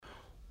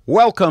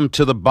Welcome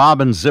to the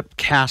Bob and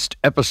Zipcast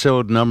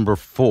episode number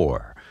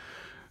 4.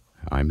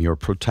 I'm your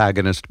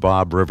protagonist,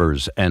 Bob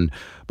Rivers, and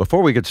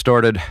before we get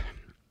started,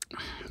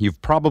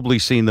 you've probably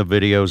seen the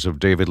videos of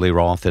David Lee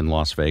Roth in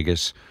Las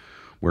Vegas,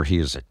 where he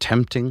is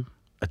attempting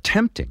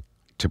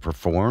to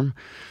perform,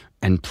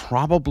 and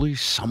probably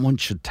someone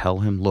should tell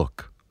him,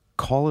 look,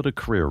 call it a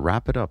career,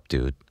 wrap it up,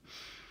 dude.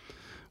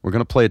 We're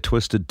going to play a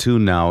twisted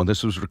tune now.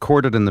 This was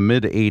recorded in the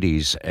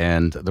mid-'80s,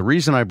 and the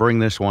reason I bring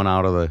this one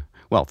out of the...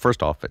 Well,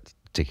 first off, it's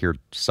to hear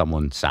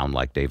someone sound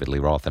like David Lee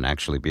Roth and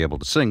actually be able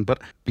to sing. But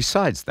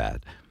besides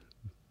that,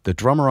 the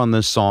drummer on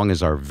this song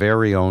is our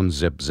very own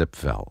Zip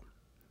Zipfel.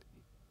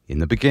 In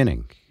the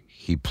beginning,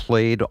 he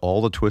played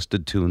all the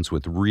twisted tunes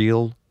with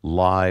real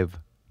live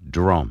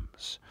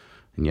drums.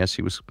 And yes,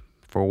 he was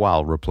for a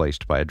while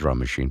replaced by a drum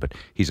machine. But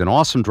he's an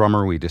awesome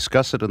drummer. We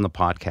discuss it in the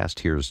podcast.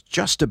 Here's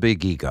Just a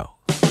Big Ego.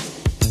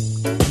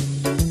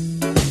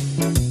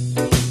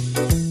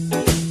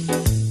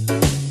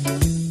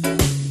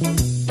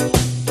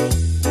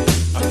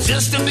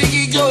 Just a big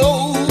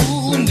ego,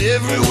 and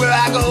everywhere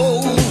I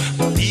go,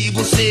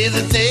 people say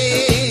that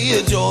they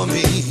adore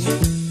me.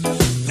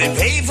 They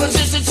pay for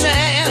just a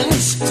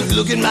chance to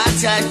look at my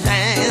tight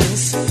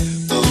pants.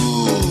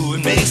 Ooh,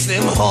 it makes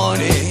them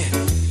horny.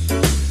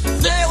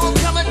 There will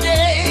come a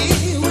day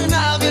when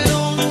I'll get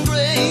old and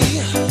gray.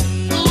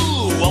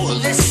 Ooh, what will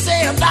they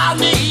say about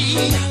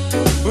me?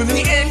 When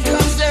the end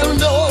comes, they'll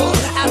know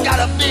I've got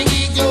a big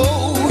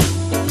ego.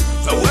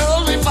 The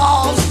world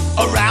revolves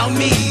around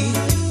me.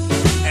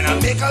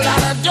 Make a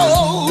lot of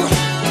dough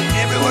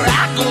everywhere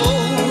I go.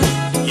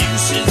 You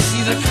should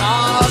see the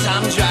cars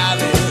I'm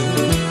driving,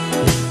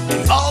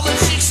 and all the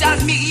chicks I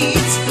meet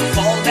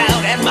fall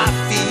down at my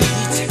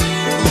feet.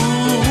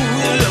 Ooh,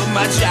 they love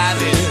my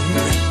jiving.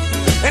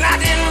 And I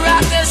didn't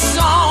write this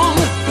song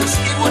 'cause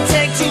it would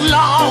take too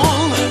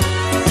long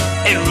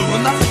and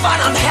ruin the fun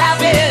I'm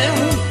having.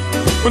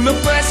 When the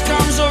press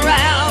comes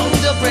around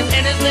to print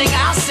anything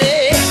I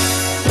say,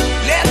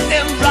 let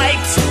them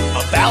write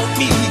about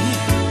me.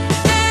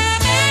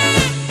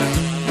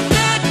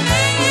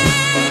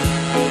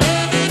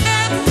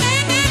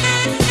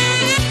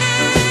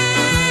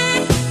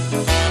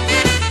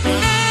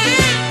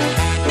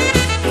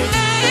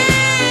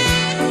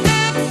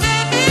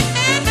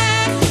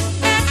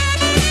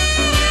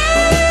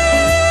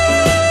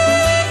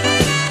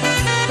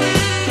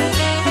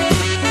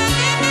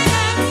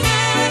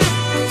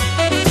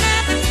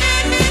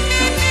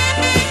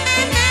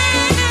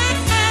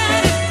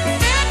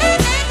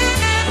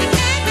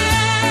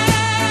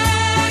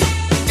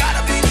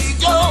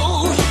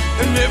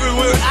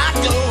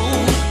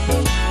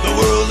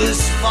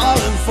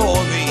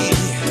 For me,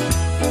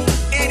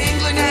 in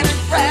England and in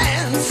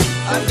France,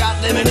 I've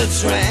got them in a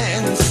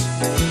trance.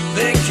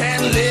 They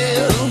can't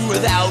live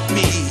without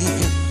me.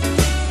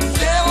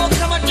 There will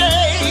come a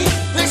day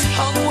this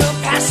hunk will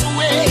pass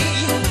away.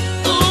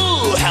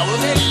 Ooh, how will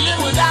they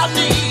live without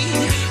me?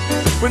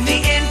 When the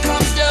end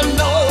comes, they'll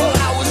know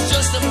I was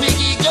just a big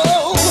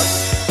ego.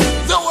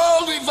 The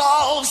world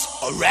revolves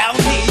around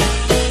me.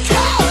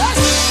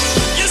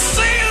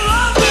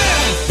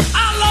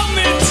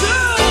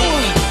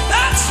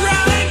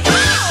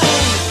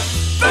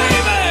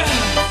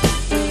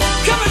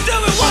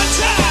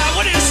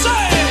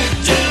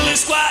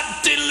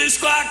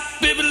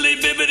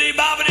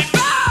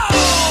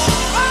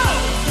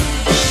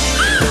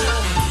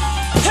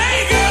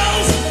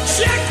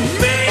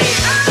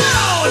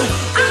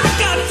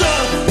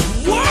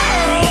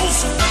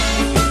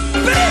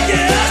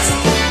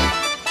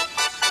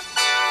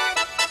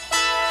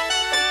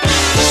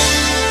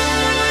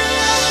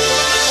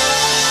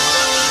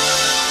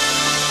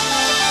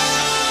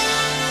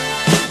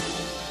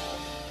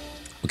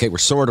 Okay, we're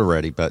sort of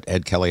ready, but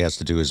Ed Kelly has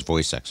to do his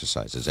voice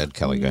exercises. Ed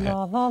Kelly, go ahead.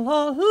 La, la,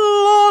 la,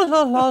 la,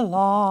 la, la,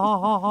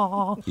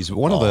 la. He's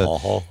one of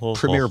the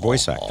premier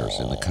voice actors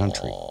in the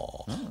country.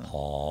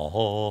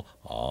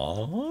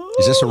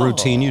 Is this a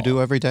routine you do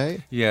every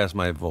day? Yes,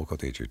 my vocal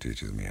teacher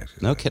teaches me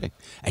exercise. No kidding.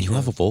 And you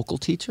have a vocal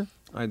teacher?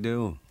 I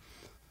do.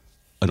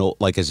 An old,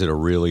 like, is it a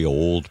really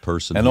old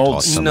person? An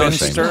old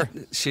spinster?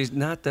 She's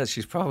not that.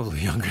 She's probably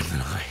younger than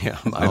I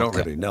am. I don't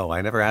really know.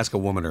 I never ask a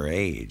woman her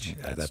age.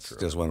 That's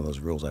just one of those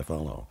rules I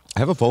follow. I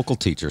have a vocal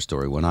teacher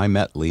story. When I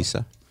met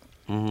Lisa,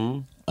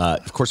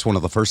 of course, one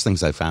of the first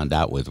things I found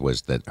out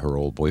was that her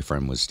old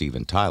boyfriend was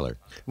Steven Tyler.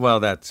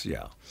 Well, that's,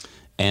 yeah.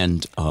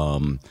 And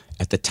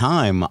at the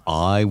time,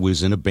 I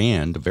was in a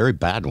band, a very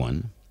bad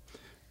one,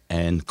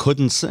 and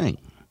couldn't sing.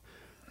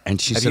 And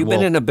she said, Have you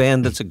been in a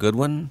band that's a good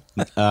one?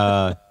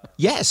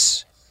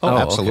 Yes. Oh,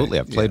 absolutely.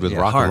 Okay. I've played with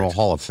Rock and Roll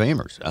Hall of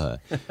Famers.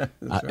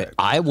 Right.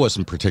 I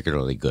wasn't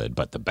particularly good,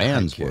 but the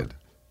bands were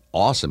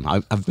awesome.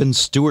 I've been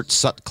Stuart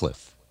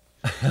Sutcliffe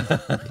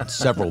in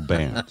several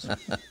bands.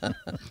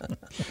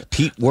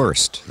 Pete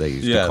Worst, they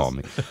used to call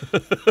me.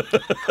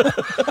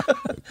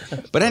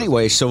 But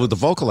anyway, so the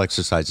vocal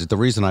exercises, the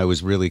reason I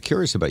was really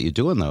curious about you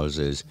doing those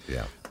is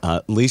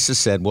Lisa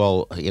said,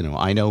 well, you know,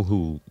 I know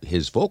who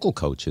his vocal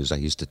coach is. I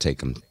used to take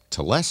him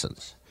to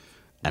lessons.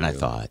 And I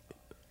thought,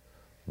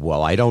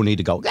 well, I don't need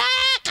to go,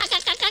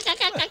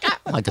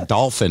 like a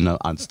dolphin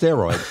on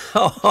steroids.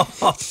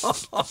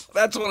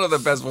 That's one of the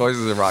best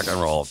voices in rock and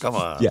roll. Come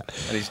on. Yeah.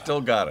 And he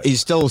still got it. He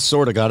still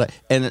sort of got it.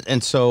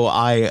 And so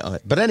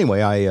but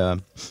anyway,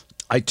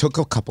 I took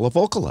a couple of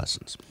vocal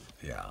lessons.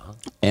 Yeah.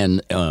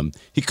 And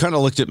he kind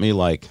of looked at me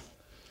like,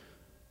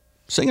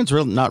 singing's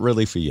not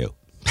really for you.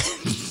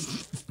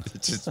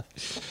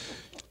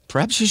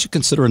 Perhaps you should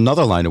consider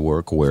another line of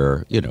work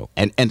where,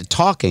 and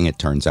talking, it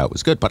turns out,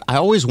 was good. But I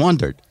always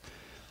wondered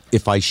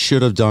if I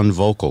should have done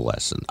vocal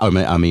lessons.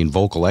 I mean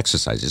vocal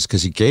exercises,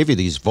 because he gave you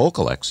these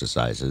vocal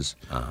exercises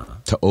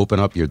to open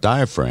up your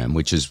diaphragm,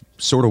 which is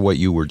sort of what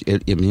you were.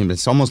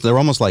 They're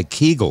almost like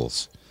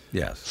Kegels.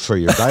 Yes. For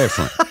your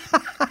diaphragm.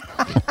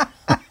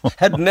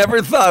 Had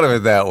never thought of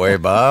it that way,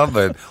 Bob,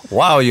 but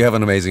wow, you have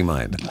an amazing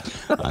mind.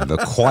 I have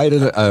quite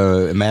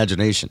an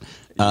imagination.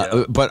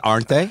 But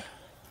aren't they?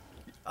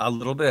 A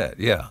little bit,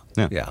 yeah.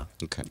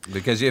 Okay.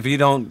 Because if you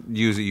don't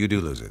use it, you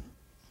do lose it.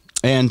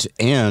 And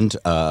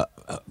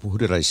who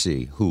did I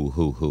see?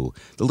 Who?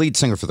 The lead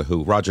singer for The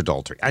Who, Roger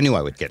Daltrey. I knew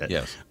I would get it.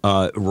 Yes.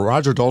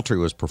 Roger Daltrey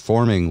was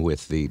performing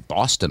with the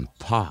Boston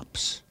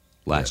Pops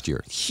last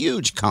year.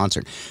 Huge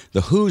concert.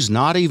 The Who's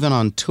not even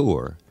on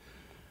tour.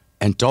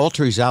 And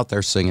Daltrey's out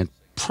there singing,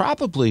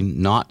 probably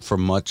not for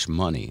much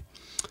money.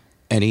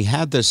 And he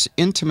had this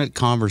intimate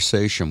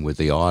conversation with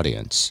the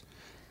audience.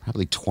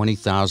 Probably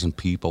 20,000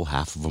 people,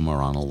 half of them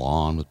are on a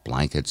lawn with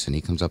blankets. And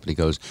he comes up and he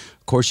goes,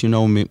 of course, you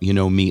know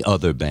me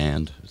other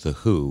band, The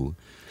Who.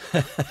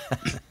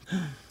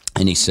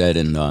 And he said,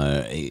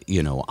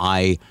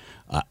 I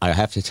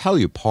have to tell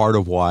you, part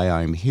of why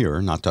I'm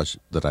here, not just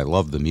that I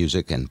love the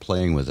music and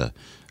playing with a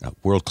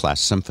world-class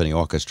symphony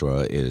orchestra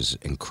is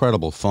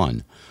incredible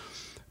fun.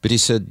 But he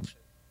said,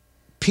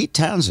 Pete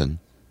Townsend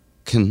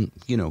can,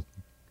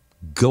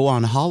 go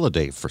on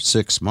holiday for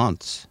 6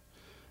 months,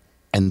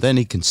 and then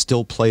he can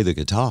still play the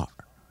guitar.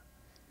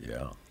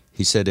 Yeah.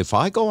 He said, if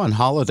I go on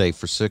holiday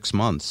for 6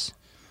 months,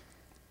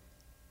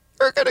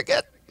 you're going to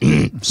get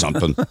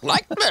something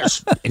like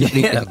this.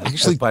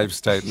 Actually,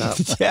 pipes tighten up.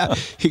 Yeah.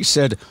 He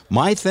said,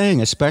 my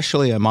thing,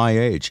 especially at my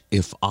age,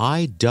 if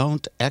I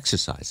don't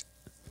exercise,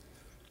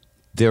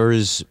 there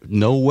is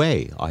no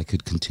way I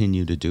could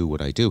continue to do what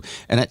I do.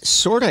 And it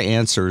sort of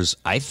answers,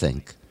 I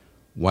think,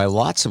 why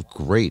lots of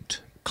great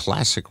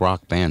classic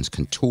rock bands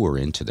can tour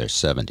into their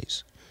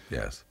 70s.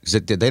 Yes.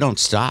 They don't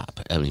stop.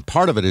 I mean,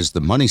 part of it is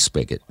the money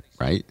spigot,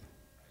 right?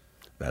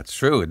 That's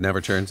true. It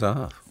never turns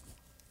off.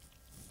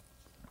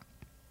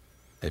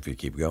 If you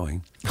keep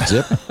going.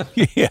 Zip?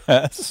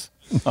 Yes.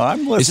 No,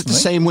 I'm listening. Is it the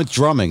same with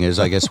drumming, is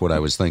I guess what I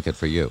was thinking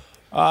for you?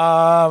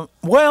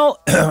 Well,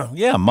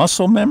 yeah,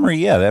 muscle memory,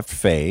 yeah, that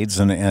fades,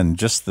 and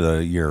just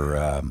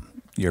your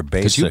basic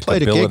Because you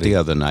played ability. a gig the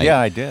other night. Yeah,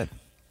 I did.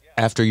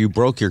 After you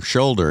broke your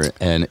shoulder,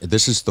 and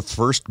this is the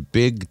first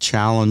big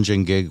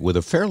challenging gig with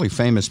a fairly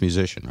famous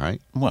musician,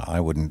 right? Well, I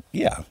wouldn't.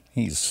 Yeah,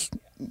 he's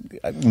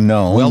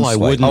known. Well, I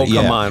wouldn't. Oh,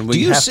 come on. We Do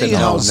you have see to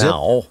how know Zip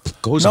now.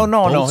 goes No, on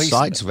no, both no, he's-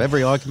 sides of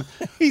every argument?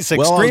 He's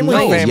Well, extremely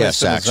no, famous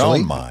yes, in his actually.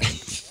 own mind.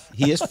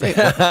 He is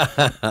famous.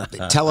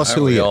 Tell us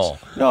who he is.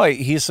 No,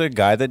 he's a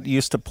guy that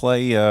used to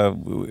play.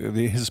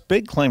 His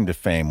big claim to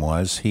fame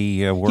was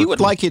he worked. He would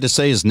like you to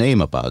say his name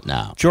about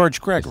now.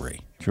 George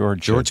Gregory.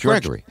 George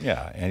Gregory.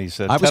 Yeah, and he's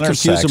a I was tenor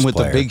confusing sax with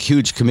player. the big,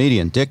 huge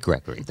comedian, Dick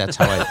Gregory. That's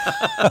how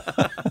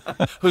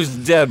I... Who's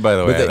dead, by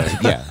the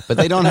way. But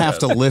they don't have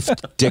to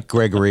lift Dick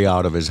Gregory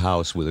out of his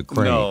house with a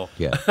crane. No.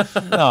 Yeah.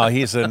 No,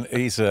 he's an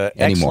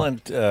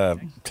excellent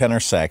tenor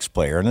sax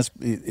player, and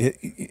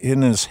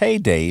in his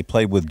heyday, he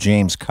played with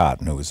James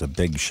Cotton, who was a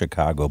big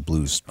Chicago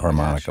blues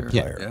harmonica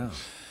player. Yeah.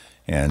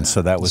 And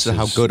so that was This is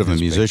how good of a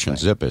his big musician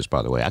thing. Zip is,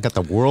 by the way. I got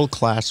the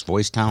world-class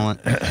voice talent,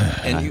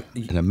 And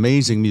an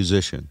amazing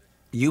musician.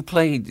 you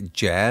played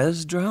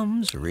jazz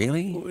drums?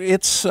 Really?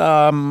 It's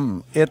a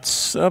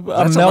That's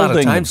melding. a lot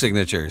of time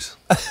signatures.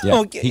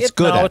 Yeah, he's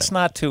good at it's it.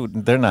 not too.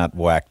 They're not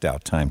whacked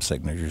out time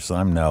signatures.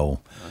 I'm no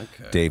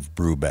Dave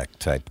Brubeck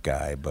type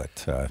guy,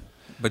 but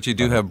But you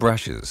do have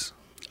brushes.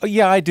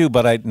 yeah, I do,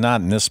 but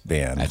not in this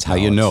band. That's how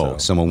you know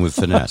someone with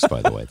finesse,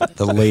 by the way.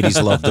 The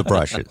ladies love the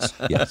brushes.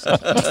 Yes.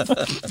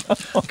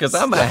 Because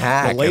I'm a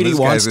hack. The lady and this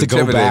wants guy's to go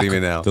back. intimidating me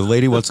now. The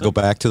lady wants to go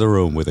back to the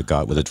room with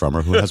a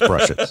drummer who has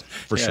brushes,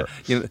 for sure.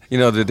 You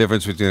know the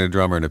difference between a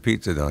drummer and a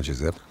pizza, don't you,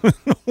 Zip?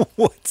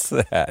 What's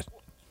that?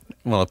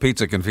 Well, a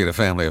pizza can feed a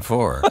family of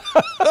 4.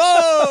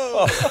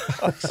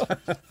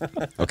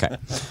 Okay.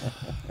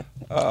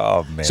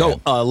 Oh man. So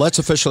let's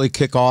officially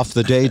kick off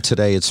the day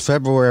today. It's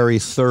February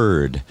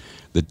 3rd,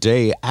 the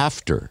day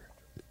after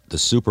the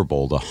Super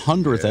Bowl, the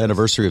 100th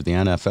anniversary of the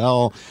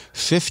NFL,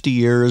 50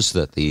 years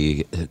that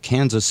the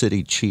Kansas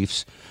City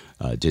Chiefs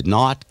did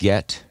not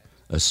get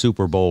a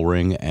Super Bowl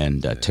ring.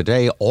 And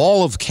today,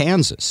 all of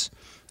Kansas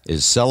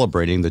is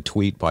celebrating the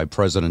tweet by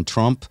President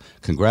Trump.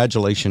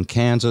 Congratulations,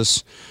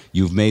 Kansas.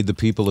 You've made the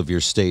people of your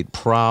state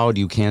proud,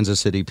 you Kansas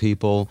City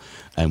people.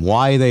 And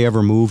why they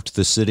ever moved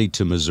the city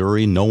to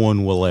Missouri, no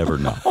one will ever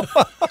know.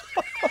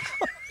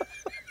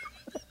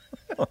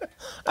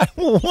 I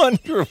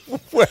wonder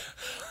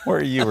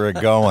where you were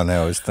going.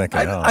 I was thinking,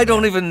 I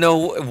don't even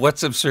know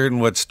what's absurd and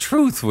what's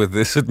truth with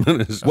this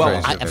administration.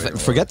 Well,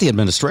 forget the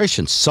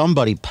administration.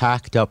 Somebody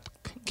packed up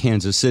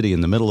Kansas City in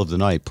the middle of the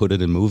night, put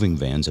it in moving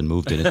vans, and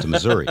moved it into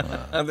Missouri.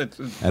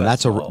 And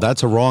that's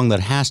a wrong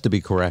that has to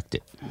be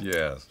corrected.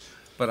 Yes.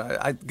 But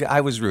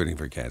I was rooting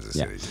for Kansas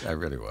City. Yeah. I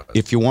really was.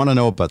 If you want to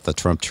know about the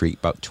Trump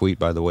tweet,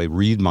 by the way,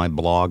 read my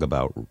blog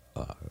about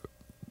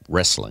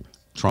wrestling.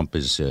 Trump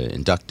is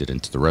inducted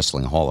into the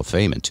Wrestling Hall of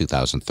Fame in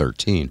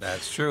 2013.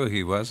 That's true.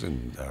 He was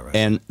in wrestling.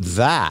 And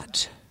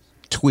that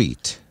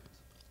tweet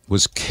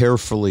was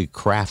carefully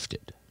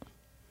crafted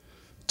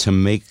to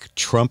make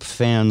Trump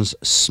fans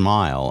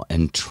smile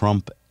and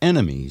Trump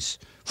enemies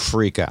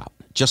freak out,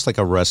 just like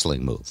a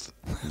wrestling move.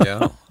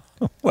 Yeah.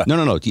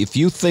 No. If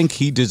you think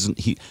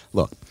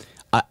look,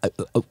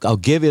 I'll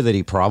give you that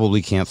he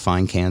probably can't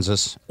find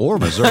Kansas or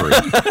Missouri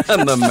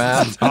on the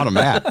map. On a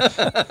map.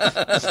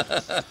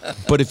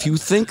 But if you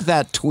think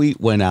that tweet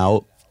went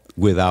out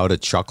without a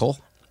chuckle,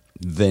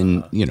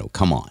 then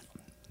come on.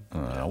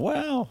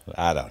 Well,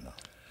 I don't know.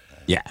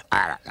 Yeah.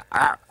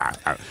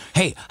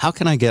 Hey, how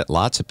can I get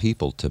lots of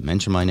people to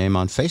mention my name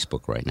on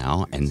Facebook right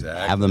now and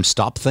have them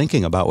stop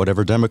thinking about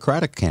whatever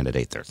Democratic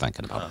candidate they're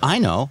thinking about? I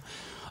know.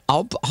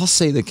 I'll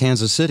say that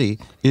Kansas City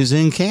is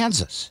in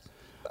Kansas.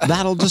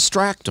 That'll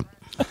distract them.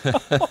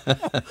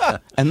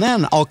 And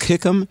then I'll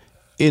kick them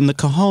in the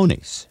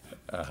cojones.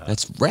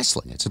 That's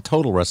wrestling. It's a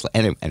total wrestling.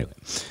 Anyway,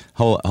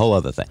 whole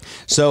other thing.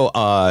 So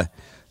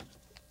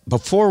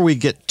before we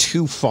get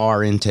too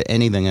far into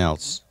anything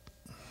else,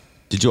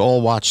 did you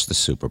all watch the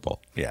Super Bowl?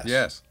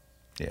 Yes.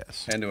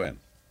 End to end.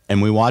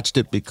 And we watched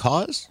it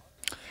because?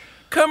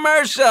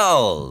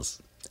 Commercials.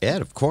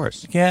 Ed, of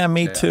course. Yeah,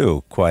 me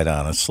too, quite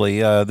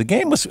honestly. The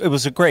game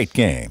was a great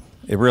game.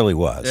 It really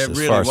was.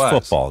 As far as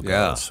football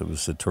goes, it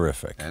was a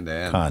terrific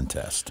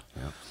contest.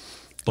 Yeah.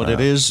 But it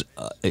is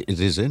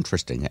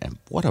interesting, and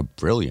what a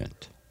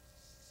brilliant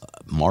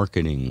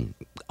marketing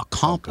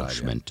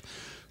accomplishment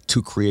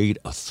to create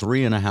a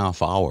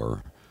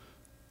 3.5-hour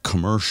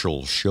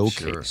commercial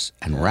showcase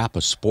and wrap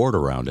a sport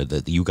around it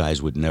that you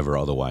guys would never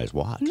otherwise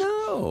watch.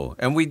 No,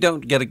 and we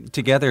don't get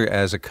together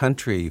as a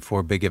country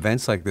for big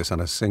events like this on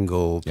a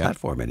single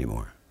platform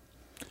anymore.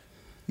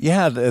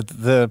 Yeah,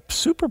 the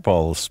Super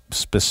Bowl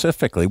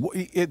specifically.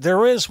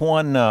 There is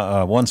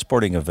one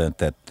sporting event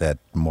that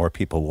more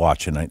people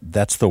watch, and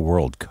that's the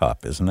World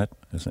Cup, isn't it?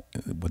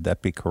 Would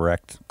that be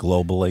correct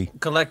globally?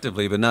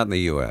 Collectively, but not in the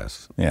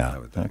U.S. Yeah.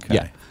 Okay.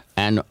 Yeah,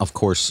 and of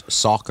course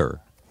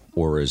soccer,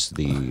 or as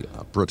the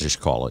British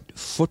call it,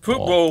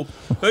 football.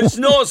 Football. It's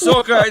not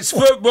soccer, it's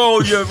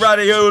football, you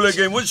ratty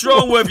hooligan. What's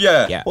wrong with you?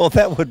 Yeah. Well,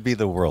 that would be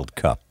the World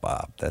Cup,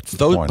 Bob. That's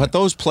the point. But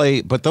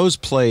those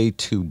play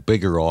to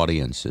bigger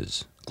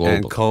audiences globally.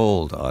 And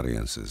cold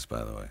audiences,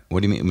 by the way.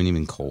 What do you mean? When you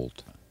mean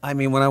cold? I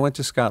mean, when I went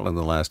to Scotland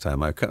the last time,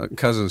 my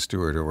cousin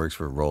Stuart, who works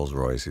for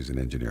Rolls-Royce, he's an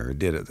engineer, who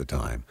did at the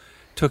time,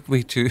 took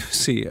me to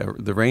see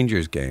the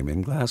Rangers game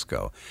in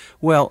Glasgow.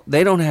 Well,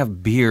 they don't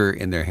have beer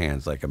in their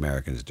hands like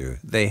Americans do.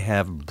 They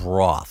have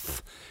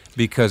broth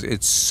because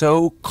it's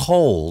so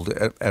cold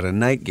at a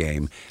night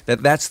game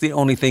that's the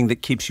only thing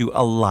that keeps you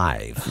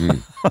alive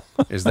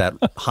is that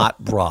hot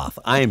broth.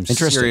 I am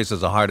serious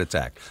as a heart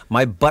attack.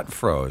 My butt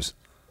froze.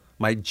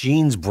 My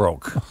jeans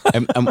broke.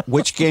 And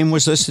which game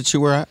was this that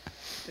you were at?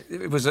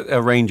 It was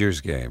a Rangers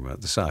game,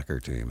 the soccer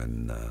team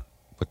in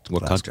what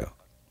Glasgow. country?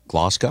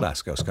 Glasgow?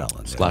 Glasgow,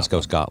 Scotland. Yeah.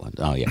 Glasgow, Scotland.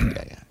 Oh, yeah.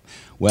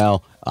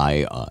 Well,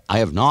 I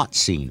have not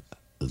seen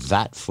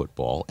that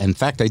football. In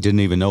fact, I didn't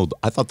even know.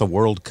 I thought the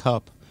World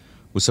Cup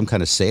was some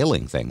kind of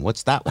sailing thing.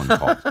 What's that one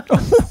called?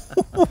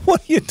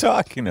 What are you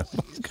talking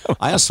about?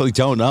 I honestly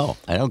don't know.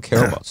 I don't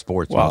care about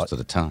sports most of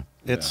the time.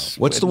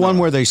 What's the one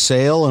where they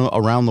sail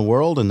around the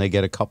world and they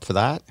get a cup for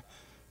that?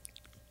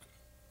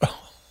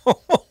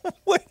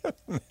 Wait a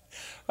minute.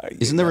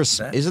 Isn't there I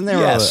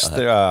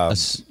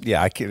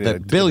can,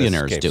 that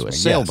billionaires do a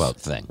sailboat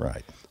thing?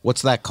 Right.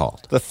 What's that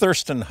called? The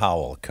Thurston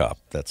Howell Cup.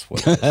 That's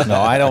what it is.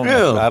 No, I don't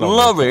know. I don't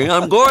lovely.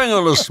 I'm going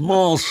on a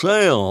small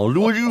sail.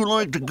 Would you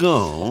like to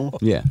go?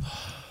 Yeah.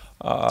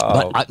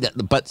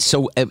 But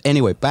so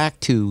anyway, back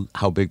to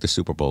how big the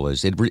Super Bowl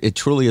is. It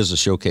truly is a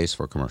showcase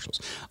for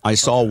commercials. I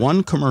saw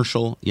one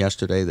commercial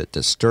yesterday that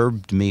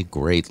disturbed me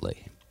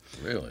greatly.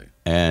 Really?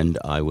 And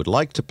I would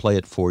like to play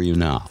it for you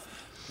now.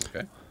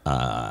 Okay.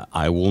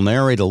 I will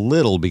narrate a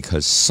little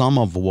because some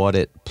of what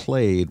it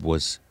played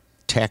was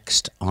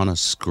text on a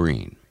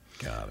screen.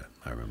 Got it.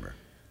 I remember.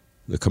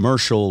 The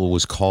commercial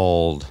was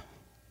called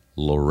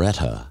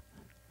Loretta,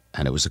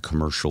 and it was a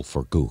commercial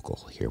for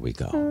Google. Here we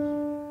go.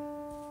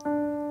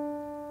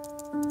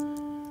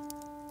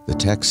 The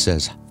text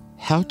says,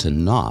 "How to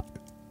not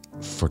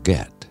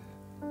forget."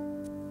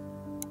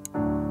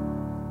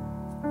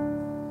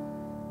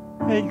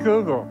 Hey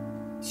Google,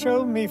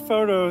 show me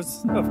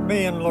photos of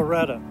me and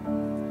Loretta.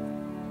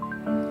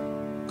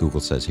 Google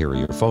says, "Here are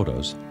your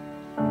photos."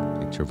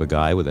 Picture of a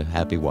guy with a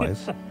happy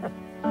wife.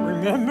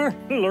 Remember,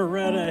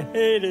 Loretta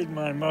hated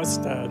my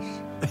mustache.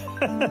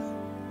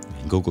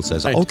 And Google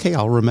says, okay,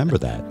 I'll remember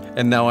that.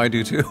 And now I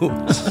do too.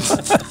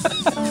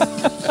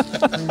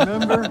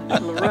 Remember,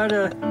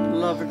 Loretta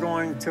loved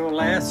going to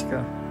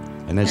Alaska.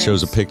 And then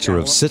shows a picture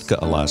of Sitka,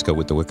 Alaska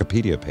with the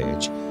Wikipedia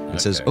page and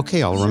says,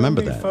 okay, I'll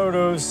remember that.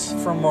 Photos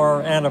from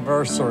our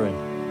anniversary.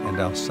 And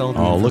I'll sell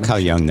them. Oh, look how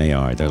young they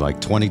are. They're like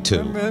 22.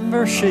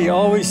 Remember, she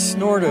always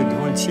snorted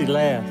when she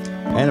laughed.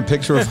 And a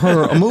picture of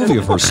her, a movie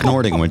of her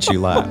snorting when she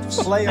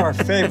laughs. Play our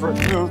favorite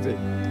movie.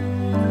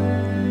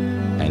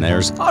 And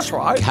there's That's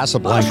right.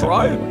 Casablanca. That's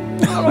right.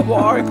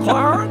 Attaboy,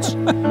 Clarence.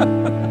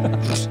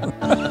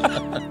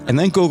 And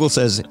then Google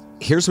says,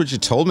 here's what you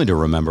told me to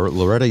remember.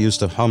 Loretta used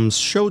to hum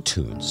show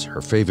tunes.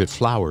 Her favorite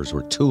flowers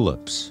were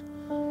tulips.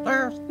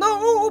 There's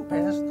no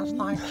business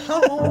like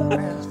no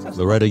business.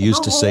 Loretta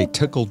used to say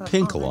tickled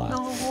pink a lot.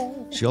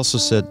 She also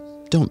said,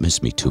 don't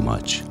miss me too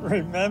much.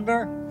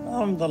 Remember,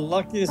 I'm the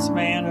luckiest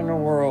man in the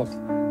world.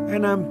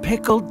 And I'm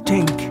pickled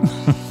tink.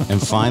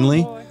 And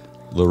finally,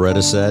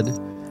 Loretta said,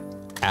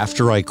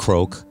 after I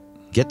croak,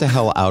 get the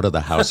hell out of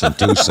the house and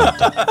do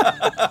something.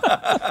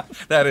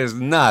 That is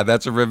not.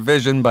 That's a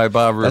revision by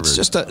Bob Rivers. That's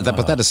just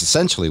but that is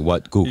essentially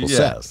what Google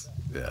says.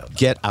 Yeah.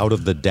 Get out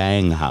of the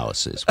dang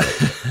house is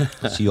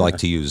what she liked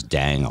to use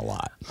dang a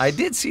lot. I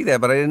did see that,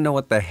 but I didn't know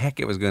what the heck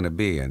it was going to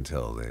be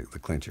until the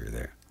clincher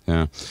there.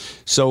 Yeah.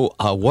 So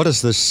what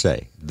does this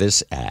say,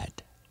 this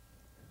ad?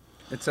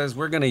 It says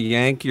we're going to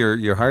yank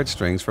your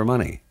heartstrings for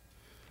money.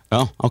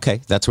 Oh,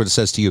 okay. That's what it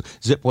says to you.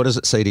 Zip, what does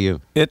it say to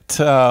you? It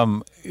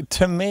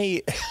to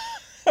me,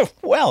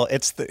 well,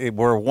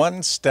 we're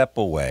one step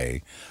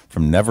away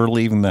from never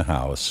leaving the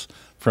house,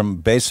 from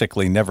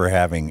basically never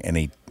having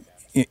any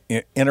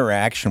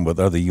interaction with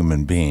other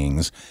human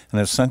beings, and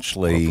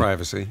essentially Or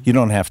privacy. You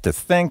don't have to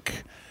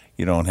think.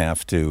 You don't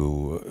have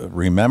to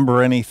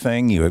remember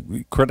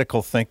anything.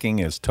 Critical thinking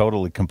is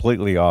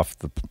completely off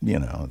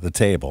the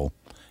table.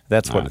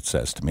 That's what it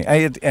says to me.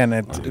 Or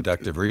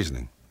deductive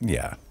reasoning.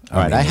 Yeah. All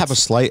right, I have a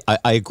slight.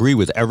 I agree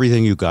with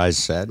everything you guys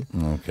said.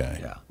 Okay.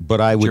 Yeah. But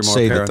I would You're more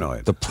say that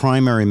paranoid. the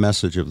primary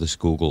message of this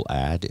Google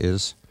ad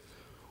is,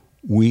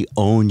 we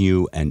own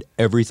you and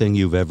everything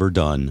you've ever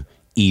done,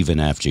 even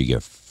after you're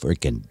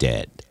freaking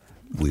dead.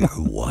 We're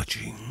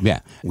watching. Yeah.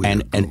 We're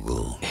And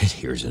Google.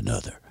 here's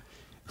another.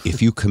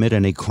 If you commit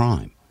any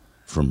crime,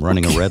 from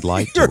running a red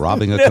light to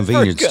robbing a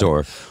convenience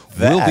store,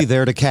 we'll be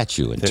there to catch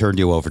you and turn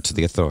you over to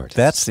the authorities.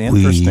 That's the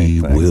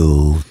interesting thing.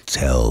 will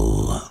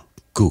tell.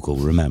 Google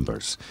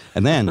remembers.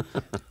 And then,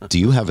 do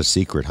you have a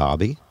secret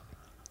hobby?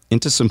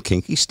 Into some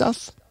kinky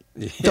stuff?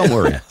 Don't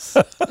worry.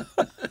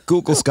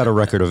 Google's got a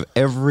record of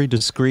every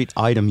discrete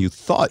item you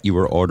thought you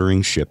were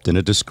ordering shipped in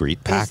a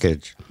discrete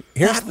package.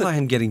 That's why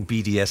I'm getting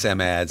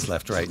BDSM ads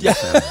left, right, and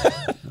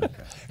center.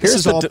 This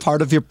is all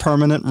part of your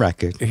permanent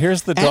record.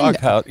 Here's the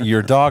doghouse,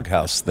 your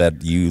doghouse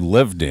that you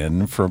lived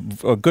in for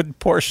a good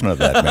portion of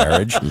that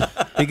marriage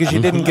because you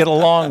didn't get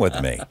along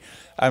with me.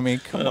 I mean,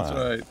 come on.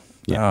 Right.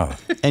 Yeah.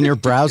 And your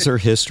browser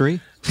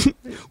history?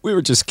 We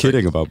were just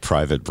kidding about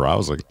private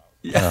browsing.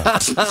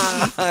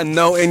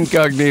 No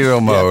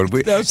incognito mode.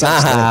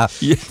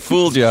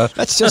 Fooled you.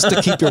 That's just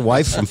to keep your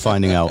wife from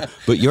finding out.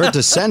 But your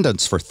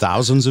descendants for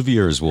thousands of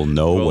years will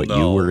know what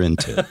you were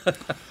into.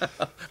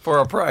 For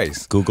a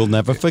price. Google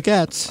never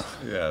forgets.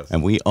 Yes.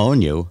 And we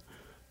own you.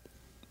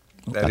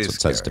 That That's is what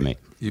it says to me.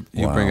 You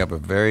bring up a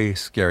very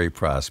scary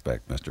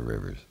prospect, Mr.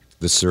 Rivers.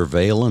 The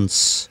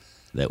surveillance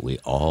that we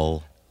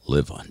all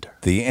live under.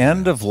 The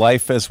end of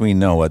life as we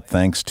know it,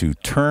 thanks to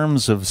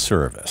terms of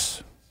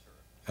service.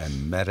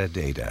 And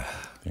metadata.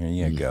 There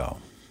you go.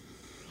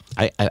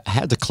 I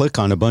had to click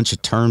on a bunch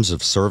of terms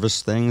of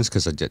service things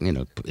because I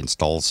didn't,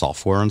 install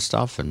software and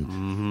stuff.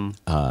 And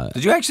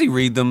Did you actually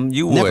read them?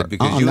 You never, would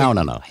because no.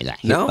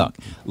 No?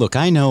 Look,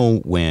 I know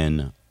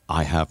when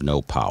I have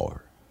no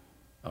power.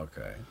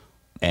 Okay.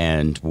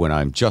 And when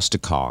I'm just a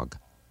cog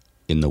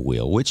in the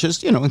wheel, which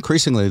is,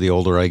 increasingly the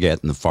older I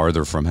get and the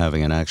farther from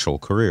having an actual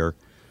career,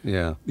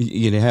 Yeah.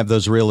 you have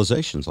those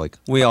realizations like,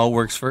 We all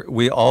work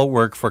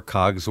for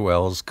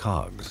Cogswell's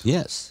Cogs.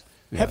 yes.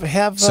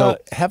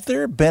 Have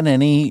there been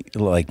any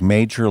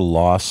major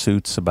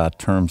lawsuits about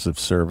terms of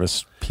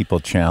service?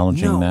 People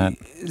challenging that?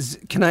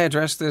 Can I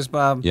address this,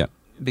 Bob? Yeah.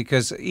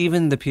 Because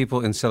even the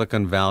people in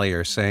Silicon Valley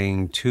are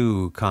saying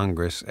to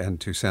Congress and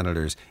to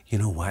senators, you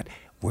know what?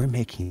 We're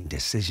making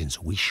decisions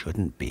we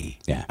shouldn't be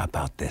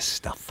about this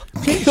stuff.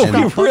 We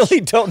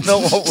really don't know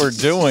what we're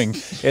doing.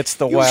 It's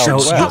the Wild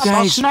West. You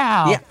guys,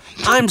 yeah,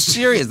 I'm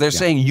serious. They're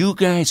saying you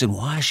guys in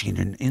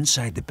Washington,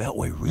 inside the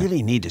Beltway,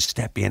 really need to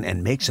step in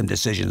and make some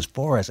decisions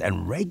for us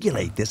and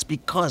regulate this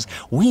because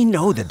we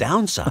know the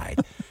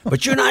downside,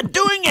 but you're not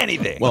doing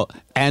anything. Well,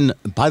 and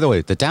by the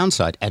way, the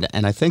downside, and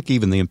I think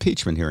even the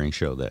impeachment hearings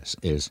show this,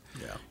 is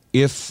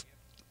if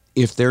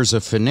there's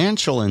a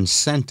financial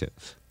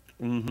incentive,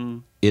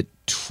 it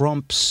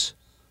trumps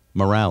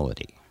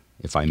morality,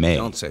 if I may.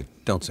 Don't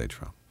say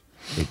Trump.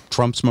 It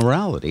trumps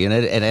morality, and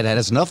it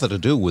has nothing to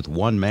do with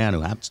one man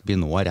who happens to be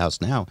in the White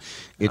House now.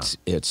 It's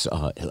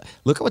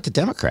look at what the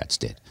Democrats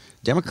did.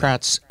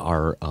 Democrats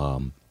are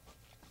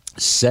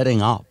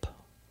setting up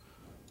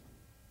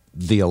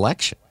the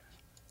election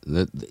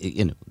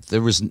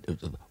There was.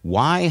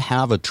 Why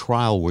have a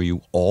trial where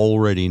you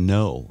already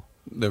know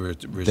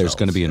there's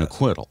going to be an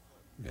acquittal?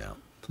 Yeah.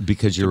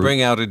 Because to you're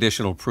bring out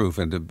additional proof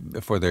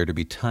and for there to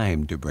be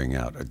time to bring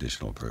out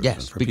additional proof. yes,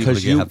 and for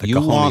because people to have the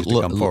cojones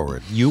to come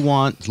forward. You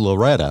want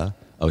Loretta.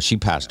 Oh, she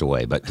passed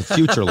away, but the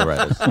future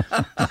Loretta.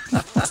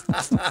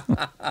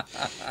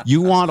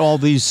 You want all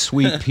these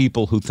sweet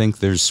people who think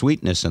there's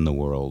sweetness in the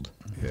world.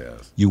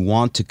 Yes. You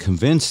want to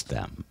convince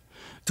them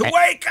To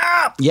wake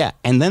up! Yeah,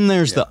 and then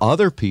there's the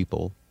other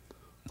people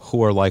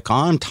who are like,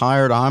 I'm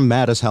tired, I'm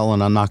mad as hell,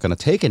 and I'm not going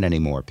to take it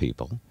anymore,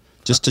 people.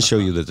 Just to show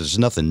you that there's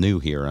nothing new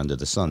here under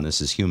the sun.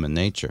 This is human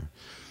nature.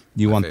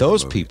 You want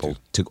those people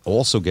to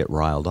also get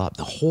riled up.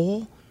 The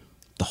whole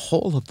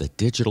of the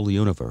digital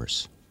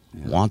universe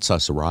wants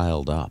us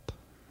riled up.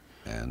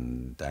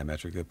 And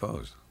diametrically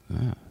opposed.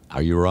 Yeah.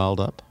 Are you riled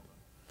up?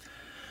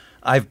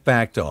 I've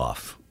backed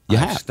off. You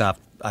have?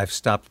 I've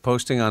stopped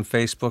posting on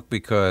Facebook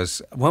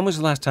because when was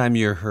the last time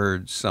you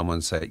heard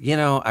someone say,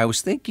 I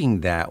was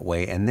thinking that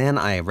way, and then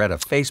I read a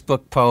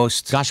Facebook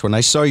post. Gosh, when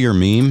I saw your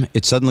meme,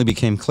 it suddenly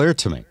became clear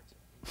to me.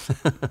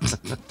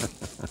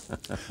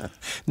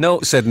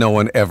 No, said no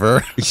one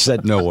ever.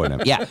 Said no one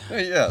ever. Yeah.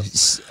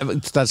 Yes.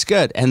 That's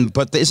good.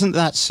 But isn't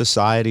that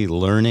society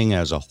learning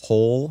as a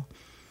whole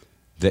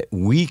that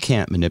we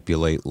can't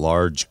manipulate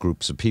large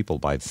groups of people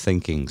by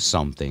thinking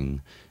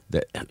something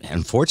that,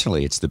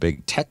 unfortunately, it's the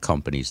big tech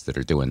companies that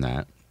are doing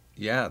that.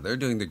 Yeah, they're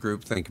doing the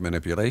groupthink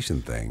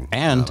manipulation thing.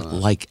 And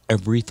like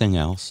everything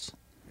else,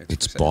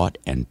 it's bought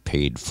and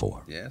paid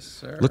for. Yes,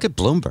 sir. Look at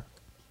Bloomberg.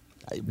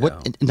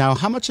 Now,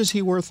 how much is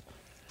he worth?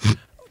 I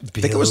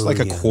think it was like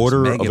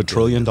 $250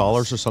 billion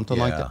or something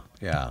like that.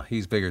 Yeah,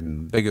 he's bigger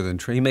than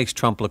Trump. He makes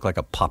Trump look like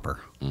a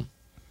pauper.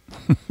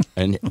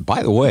 And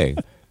by the way,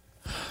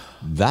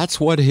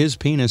 that's what his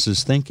penis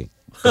is thinking.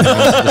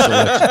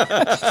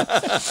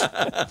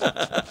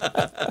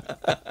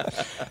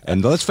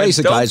 And let's face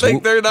it, guys. Don't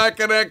think they're not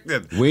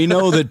connected. We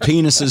know that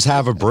penises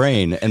have a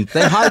brain, and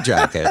they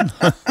hijack it.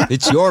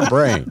 It's your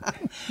brain.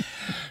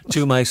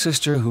 To my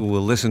sister, who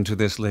will listen to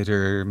this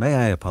later, may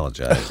I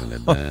apologize in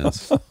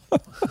advance?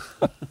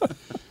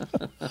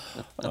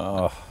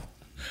 Oh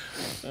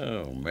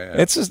man,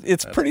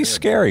 it's pretty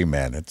scary,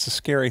 man. It's a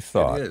scary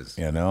thought. It is.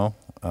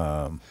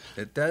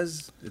 It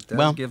does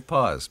give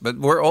pause. But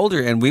we're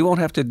older, and we won't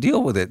have to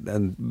deal with it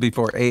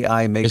before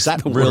AI makes. Is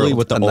that the really world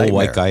what the a old nightmare.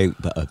 white guy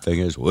thing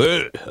is?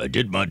 Well, I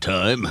did my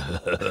time.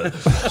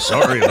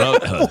 Sorry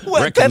about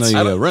wrecking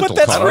the rental But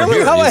that's car really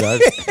here, how you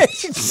guys.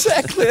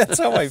 exactly. That's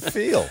how I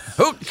feel.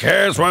 Who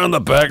cares? We're on the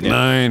back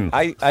nine.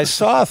 I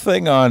saw a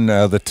thing on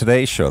the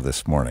Today Show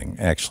this morning,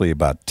 actually,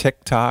 about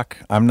TikTok.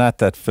 I'm not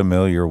that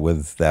familiar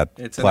with that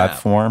It's an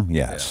platform.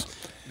 Yes.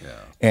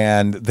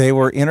 And they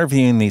were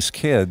interviewing these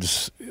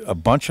kids. A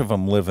bunch of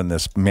them live in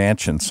this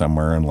mansion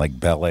somewhere in like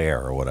Bel Air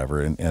or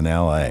whatever in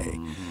L.A.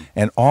 Mm-hmm.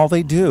 And all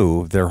they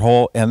do, they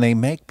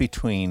make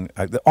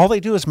all they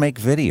do is make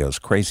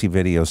videos, crazy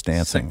videos,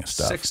 dancing and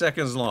stuff. 6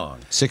 seconds long.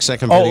 6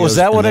 second videos. Oh, is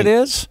that what it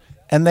is?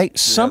 And they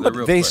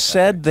quick,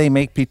 said they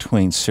make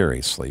between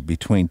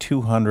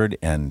 $200,000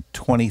 and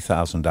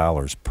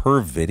 $20,000 per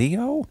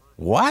video.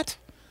 What?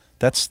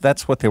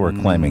 That's what they were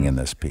claiming in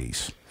this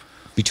piece.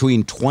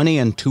 Between 20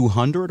 and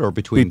 200, or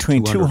between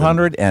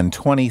 $200,000 and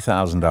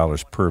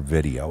 $20,000 per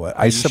video.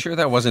 Are you sure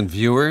that wasn't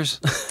viewers?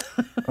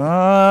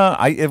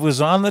 It was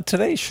on the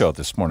Today Show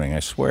this morning. I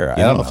swear. I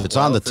don't know if it's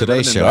on the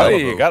Today Show. Oh,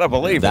 you got to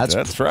believe it.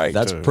 That's right.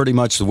 That's pretty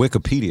much the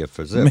Wikipedia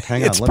for Zip.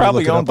 Hang on, it's let me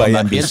probably look it owned up by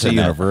on NBC internet.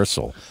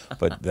 Universal,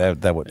 but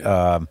that would.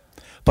 But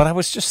I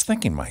was just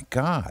thinking, my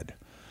God,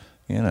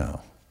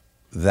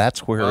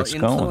 that's where it's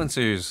going.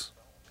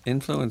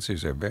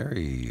 Influencers are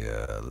very.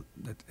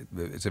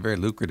 It's a very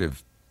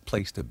lucrative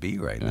place to be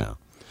right now.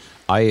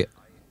 I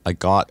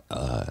got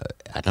I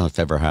don't know if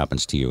it ever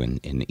happens to you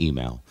in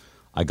email.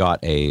 I got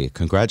a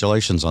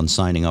congratulations on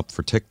signing up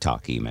for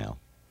TikTok email.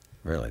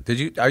 Really?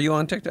 Are you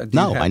on TikTok?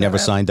 No, I never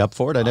signed up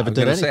for it. I never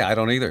did anything. I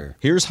don't either.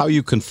 Here's how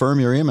you confirm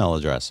your email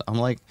address. I'm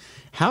like,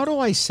 how do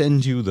I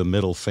send you the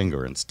middle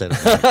finger instead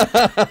of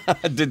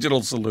a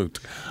digital salute?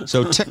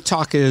 So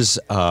TikTok is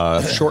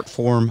short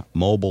form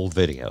mobile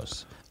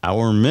videos.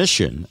 Our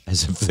mission,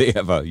 as if they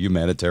have a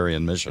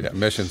humanitarian mission,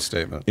 mission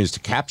statement, is to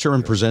capture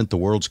and present the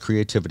world's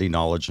creativity,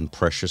 knowledge, and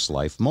precious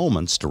life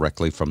moments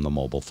directly from the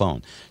mobile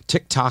phone.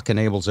 TikTok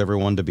enables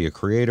everyone to be a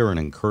creator and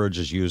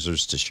encourages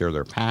users to share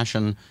their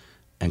passion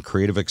and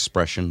creative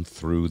expression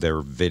through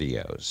their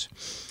videos.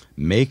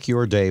 Make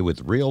your day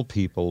with real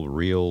people,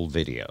 real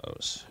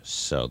videos.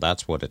 So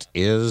that's what it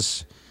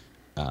is.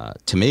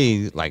 To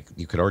me, like,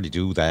 you could already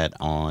do that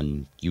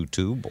on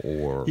YouTube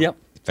or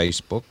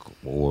Facebook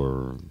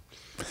or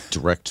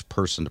direct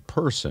person to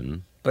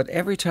person. But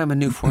every time a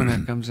new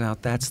format comes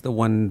out, that's the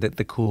one that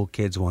the cool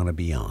kids want to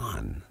be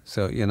on.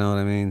 So, you know what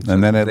I mean? So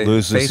and then it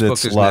loses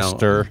Facebook its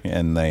luster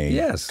and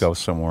they go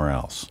somewhere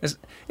else.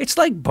 It's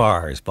like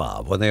bars,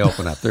 Bob, when they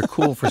open up. They're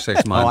cool for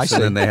 6 months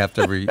and then they have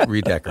to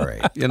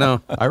redecorate,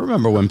 I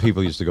remember when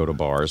people used to go to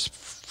bars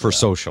for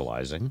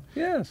socializing.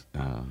 Yes.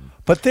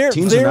 But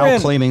teens are now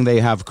claiming they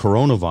have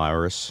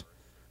coronavirus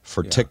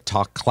for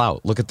TikTok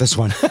clout. Look at this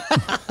one.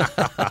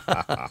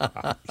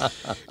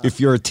 If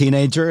you're a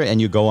teenager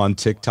and you go on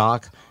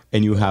TikTok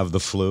and you have the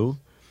flu,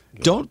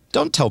 don't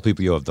tell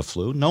people you have the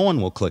flu. No one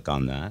will click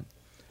on that.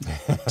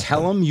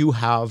 Tell them you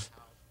have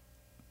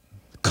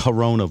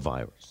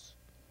coronavirus.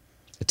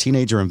 A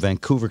teenager in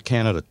Vancouver,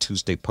 Canada,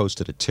 Tuesday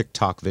posted a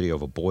TikTok video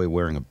of a boy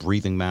wearing a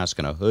breathing mask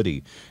and a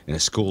hoodie in a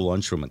school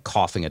lunchroom and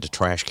coughing into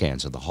trash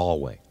cans in the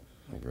hallway.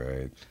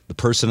 Right. The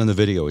person in the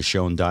video is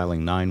shown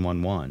dialing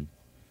 911.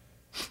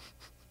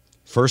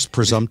 First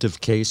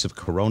presumptive case of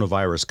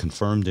coronavirus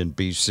confirmed in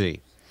BC.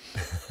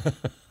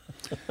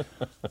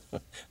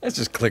 That's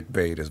just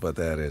clickbait is what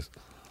that is.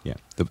 Yeah.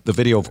 The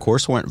video, of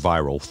course, went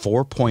viral.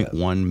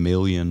 4.1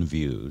 million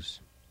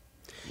views.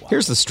 Wow.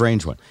 Here's the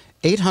strange one.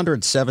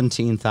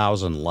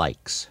 817,000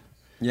 likes.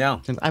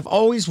 Yeah. And I've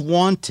always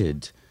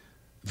wanted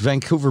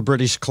Vancouver,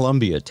 British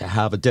Columbia to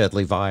have a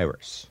deadly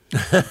virus.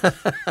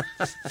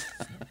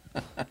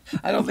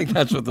 I don't think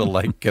that's what the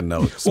like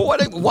connotes. Well,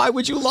 why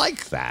would you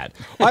like that?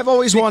 I've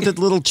always wanted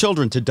little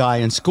children to die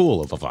in school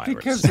of a virus.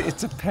 Because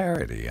it's a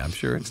parody. I'm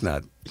sure it's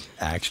not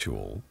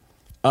actual.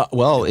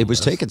 Well, it was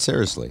taken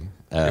seriously,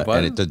 It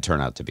and it did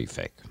turn out to be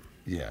fake.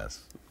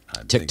 Yes.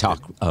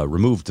 TikTok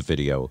removed the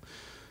video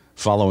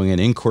following an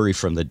inquiry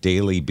from the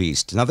Daily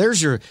Beast. Now,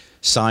 there's your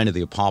sign of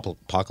the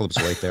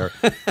apocalypse right there.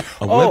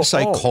 A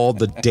website called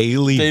the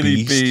Daily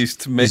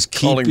Beast is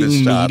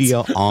keeping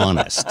media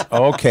honest.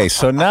 Okay,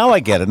 so now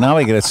I get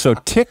it. So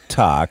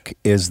TikTok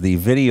is the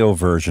video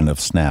version of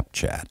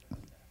Snapchat,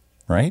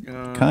 right?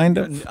 Kind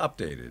of?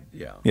 Updated,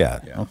 yeah.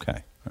 Yeah,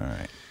 okay. All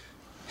right.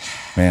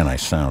 Man, I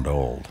sound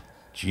old.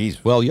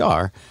 Jeez. Well, you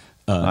are.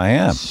 I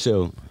am.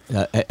 So,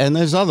 and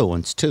there's other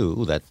ones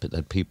too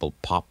that people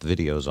pop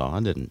videos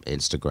on, and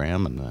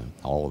Instagram and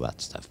all of that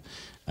stuff.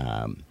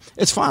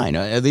 It's fine.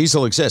 These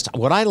will exist.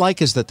 What I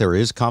like is that there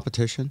is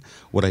competition.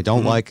 What I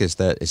don't like is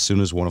that as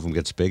soon as one of them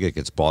gets big, it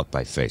gets bought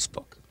by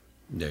Facebook.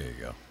 There you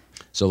go.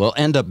 So there'll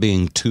end up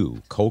being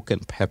two, Coke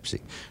and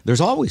Pepsi.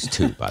 There's always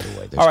two, by the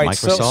way. There's All right,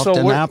 Microsoft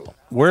and Apple.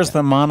 Where's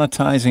the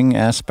monetizing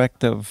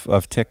aspect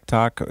of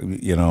TikTok?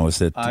 You know,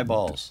 is it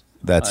Eyeballs.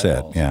 That's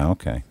Eyeballs. it. Yeah.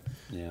 Okay.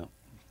 Yeah.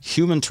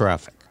 Human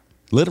traffic.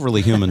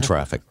 Literally human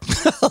traffic.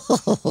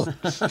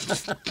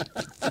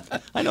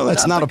 I know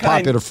that's not a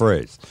popular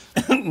phrase.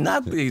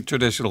 Not the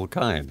traditional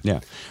kind.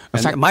 Yeah.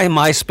 In fact, my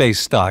MySpace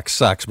stock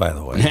sucks, by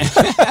the way.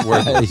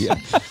 Yeah.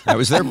 That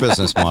was their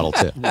business model,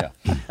 too. Yeah.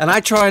 And I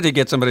tried to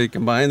get somebody to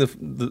combine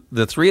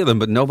the three of them,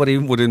 but nobody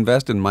would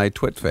invest in my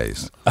twit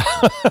face.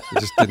 It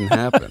just didn't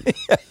happen.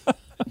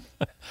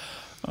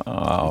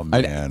 Oh,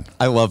 man.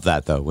 I love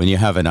that, though, when you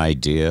have an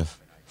idea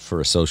for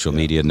a social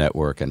media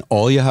network and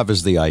all you have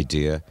is the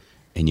idea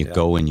and you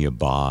go and you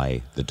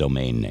buy the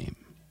domain name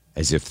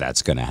as if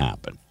that's going to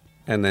happen.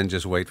 And then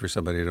just wait for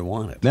somebody to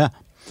want it. Yeah.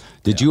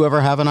 Did you ever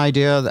have an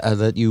idea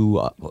that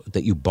you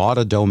bought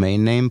a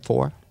domain name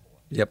for?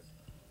 Yep.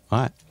 All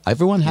right.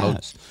 Everyone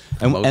has.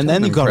 And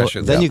then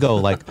you go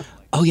like,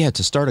 oh yeah,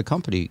 to start a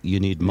company you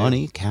need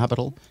money,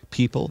 capital,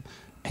 people,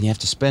 and you have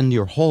to spend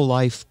your whole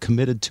life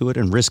committed to it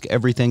and risk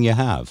everything you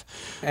have.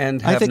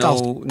 And I think that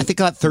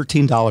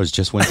 $13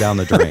 just went down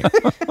the drain.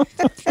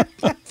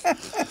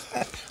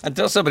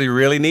 Until somebody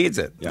really needs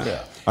it. Yeah. All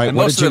right, and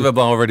most of them have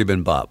already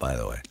been bought, by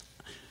the way.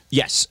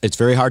 Yes, it's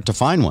very hard to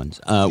find ones.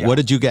 What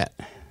did you get?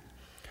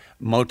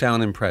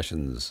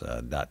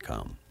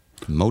 MotownImpressions.com.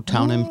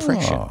 Motown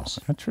Impressions.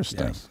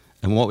 Interesting. Yes.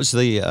 And what was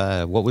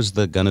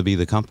the going to be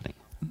the company?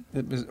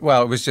 It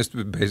was just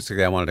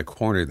basically I wanted to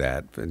corner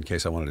that in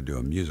case I wanted to do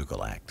a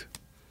musical act.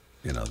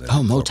 You know.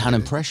 Motown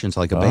Impressions,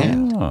 like a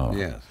band. Oh.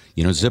 Yes.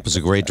 You know, Zip is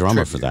a great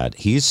drummer for that.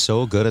 He's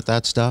so good at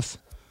that stuff.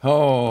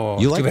 Oh,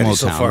 you like Motown,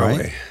 so far right?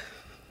 Away.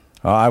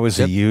 Oh, I was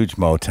a huge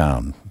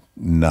Motown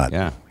nut.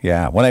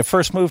 Yeah. When I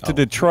first moved to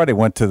Detroit, I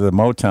went to the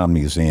Motown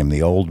Museum,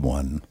 the old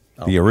one,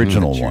 the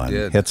original one,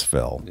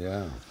 Hitsville.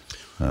 Yeah.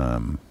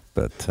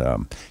 But I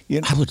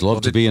would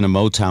love to be in a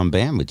Motown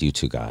band with you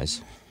two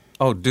guys.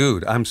 Oh,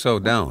 dude, I'm so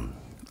down.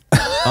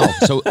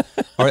 All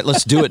right,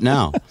 let's do it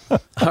now. All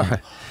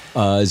right.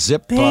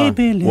 Zip.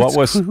 what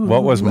was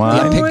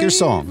mine? Pick your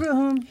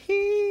song.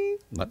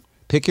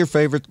 Pick your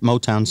favorite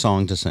Motown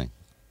song to sing.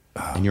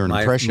 And you're an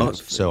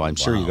impressionist, so I'm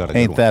sure you got a good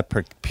Ain't one. That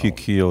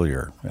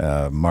Peculiar,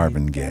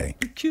 Marvin Gaye.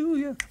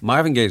 Peculiar.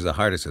 Marvin Gaye's the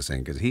hardest to sing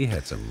because he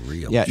had some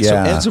real... So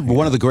Ed's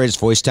one of the greatest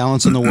voice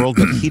talents in the world,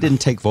 but he didn't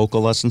take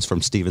vocal lessons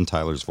from Steven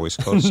Tyler's voice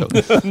coach. So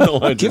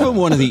give him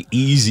one of the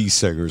easy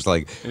singers.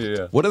 Like,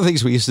 one of the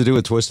things we used to do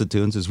with Twisted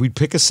Tunes is we'd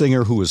pick a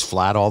singer who was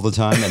flat all the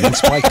time, and then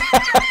Spike...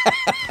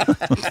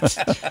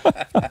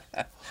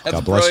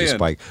 God bless you,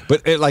 Spike.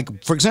 But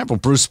for example,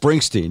 Bruce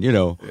Springsteen, you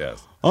know.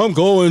 Yes. I'm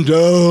going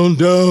down,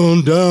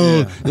 down, down.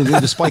 Yeah. And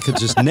then the Spike could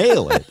just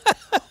nail it.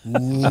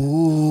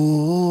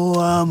 Ooh,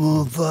 I'm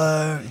on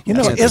fire. You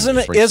know,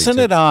 isn't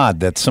it odd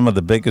that some of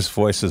the biggest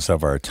voices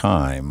of our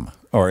time,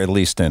 or at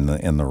least in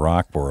the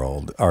rock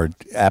world, are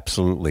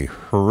absolutely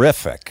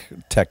horrific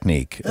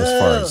technique as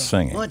far as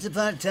singing? Once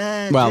upon a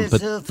time, well, but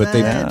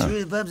they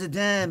true bumps of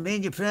time,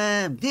 in your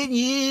prime, didn't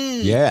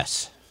you?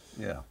 Yes.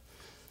 Yeah.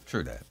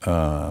 True that.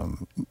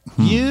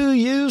 You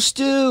used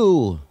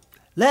to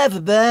laugh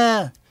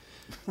about,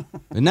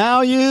 and now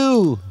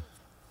you.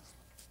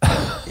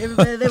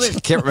 Everybody that was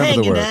Can't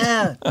remember the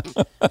hanging words.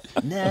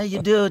 out. Now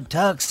you don't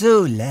talk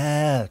so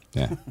loud.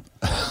 Yeah.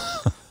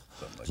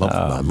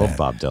 I love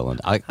Bob Dylan.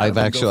 I've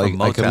go actually,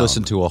 from I could Motown.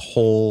 listen to a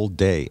whole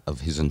day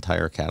of his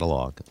entire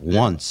catalog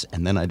once,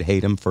 and then I'd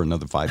hate him for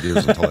another 5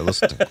 years until I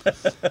listened to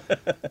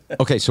him.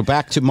 Okay, so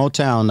back to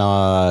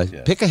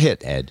Motown. Pick a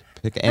hit, Ed.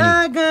 Pick any.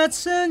 I got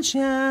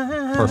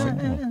sunshine.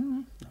 Perfect.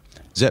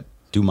 Zip,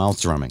 do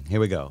mouth drumming. Here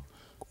we go.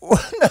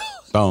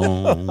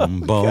 Boom,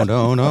 boom, do,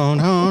 do, do,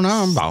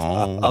 do, boom.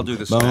 I'll do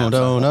the Boom, snaps.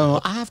 do, do.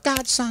 I've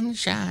got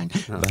sunshine.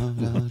 Boom,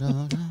 do,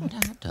 do, do, do,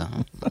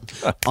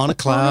 do. On a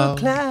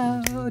cloudy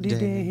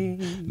day.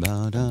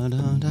 Boom, do,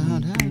 do, do,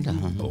 do,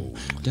 do.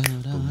 Do, do,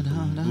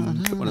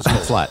 do, do. I'm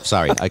flat.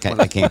 Sorry, I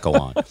can't go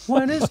on.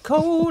 When it's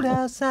cold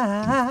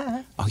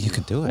outside. Oh, you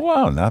can do it.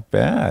 Wow, not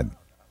bad.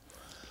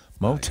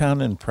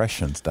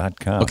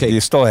 MotownImpressions.com. Okay, Do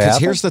you still have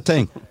here's it? the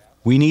thing.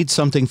 We need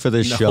something for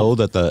this show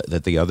that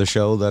the other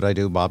show that I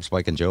do, Bob,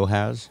 Spike, and Joe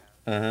has.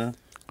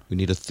 We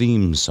need a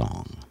theme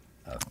song.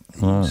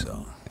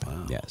 So,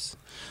 Yes.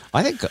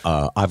 I think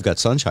I've Got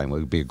Sunshine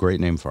would be a great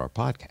name for our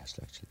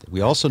podcast, actually.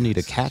 We also need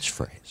a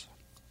catchphrase.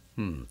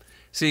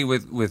 see,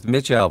 with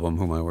Mitch Albom,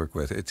 whom I work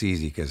with, it's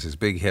easy because his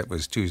big hit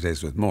was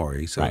Tuesdays with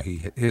Maury. So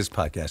Right. his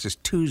podcast is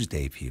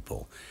Tuesday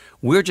People.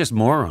 We're just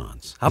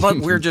morons. How about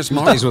we're just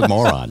morons? Tuesdays with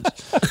Morons.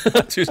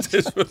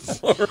 Tuesdays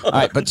with morons. All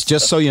right, but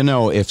just so you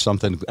know, if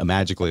something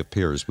magically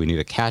appears, we need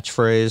a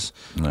catchphrase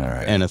All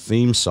right. and a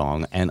theme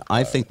song. And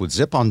I think with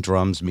Zip on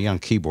drums, me on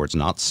keyboards,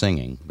 not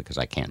singing, because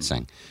I can't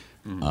sing,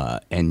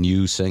 and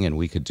you singing,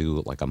 we could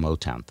do like a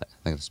Motown thing.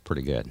 I think that's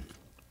pretty good.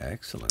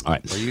 Excellent. All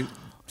right. Well, you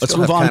Let's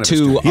still move have on kind of a to...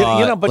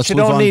 string. But let's you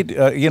move don't on.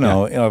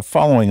 need,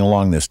 following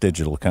along this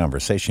digital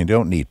conversation, you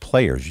don't need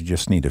players. You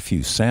just need a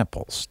few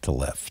samples to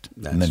lift.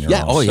 And then you're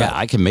Yeah, all oh set. yeah,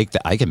 I can make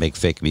that. I can make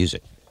fake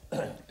music.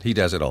 He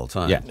does it all the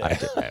time. Yeah,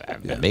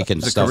 I've been making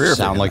It's a stuff career for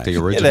sound him, like the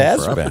actually. It original.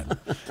 has forever.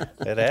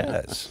 been. It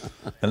has.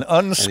 An really good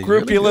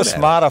unscrupulous at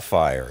it.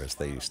 modifier, as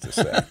they used to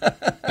say.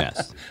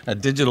 Yes. A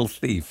digital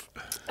thief.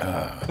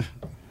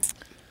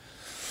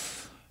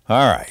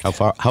 All right.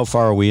 How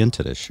far are we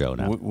into this show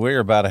now? We're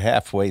about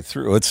halfway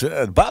through. It's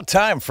about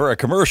time for a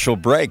commercial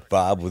break,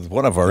 Bob, with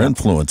one of our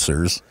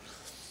influencers.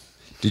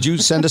 Did you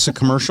send us a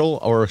commercial,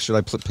 or should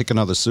I pick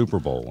another Super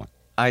Bowl one?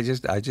 I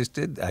just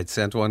did. I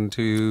sent one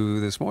to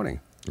this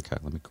morning. Okay,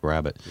 let me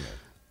grab it.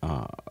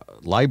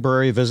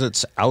 Library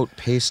visits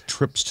outpaced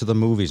trips to the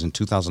movies in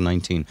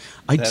 2019.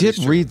 I That did is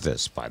true. read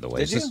this, by the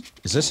way. Did you?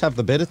 Does this have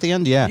the bit at the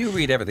end? Yeah. You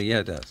read everything. Yeah,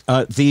 it does.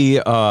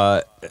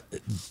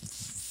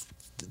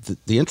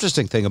 The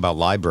interesting thing about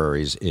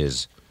libraries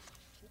is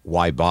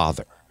why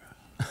bother?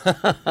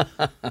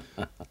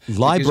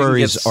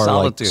 Libraries get are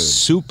like solitude.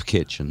 soup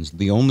kitchens.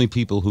 The only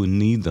people who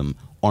need them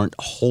aren't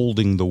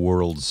holding the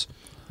world's,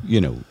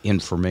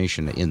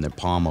 information in the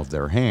palm of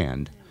their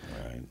hand.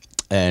 Right.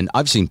 And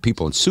I've seen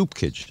people in soup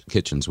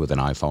kitchens with an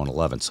iPhone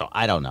 11, so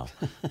I don't know.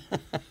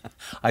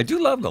 I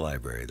do love the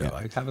library, though.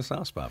 I have a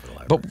soft spot for the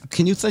library. But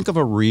can you think of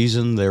a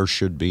reason there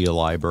should be a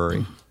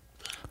library?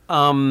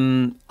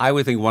 I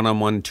would think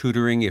one-on-one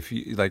tutoring. If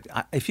you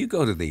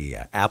go to the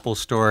Apple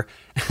store,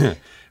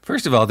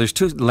 first of all, there's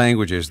two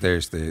languages.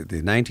 There's the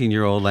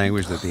 19-year-old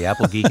language that the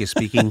Apple geek is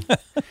speaking,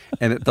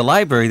 and at the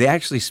library they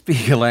actually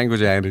speak a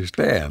language I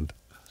understand.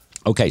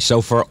 Okay, so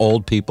for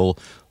old people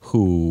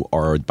who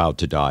are about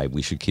to die,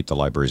 we should keep the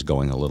libraries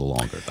going a little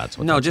longer. That's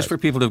what. No, that just says. for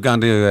people who've gone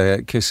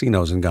to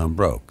casinos and gone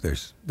broke.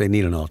 They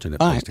need an alternate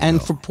place to And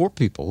go. for poor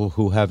people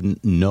who have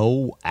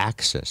no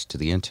access to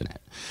the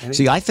internet.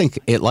 See, I think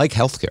it like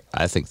healthcare.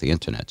 I think the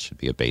internet should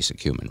be a basic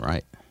human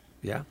right.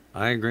 Yeah,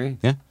 I agree.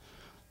 Yeah,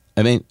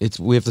 I mean,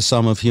 we have the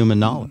sum of human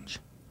knowledge,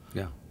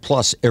 Yeah.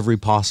 plus every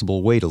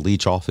possible way to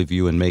leech off of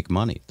you and make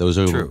money. Those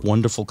are True. a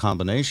wonderful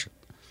combination.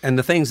 And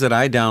the things that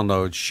I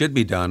download should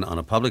be done on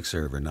a public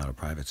server, not a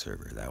private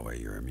server. That way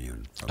you're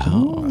immune.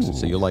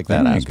 So you like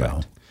that There you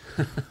aspect.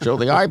 So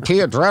the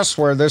IP address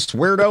where this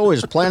weirdo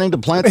is planning to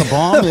plant the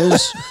bomb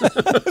is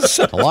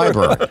the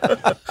library.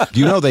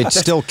 You know they'd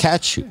still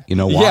catch you. You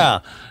know why? Yeah.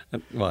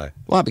 Why?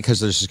 Well, because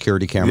there's a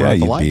security camera Yeah, at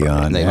the you'd be library.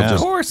 on. And they Yeah. would Of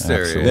just, course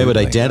there is. they would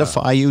Absolutely.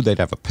 identify you. They'd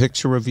have a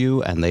picture of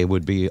you, and they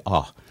would be,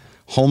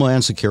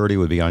 Homeland Security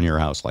would be on your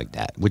house like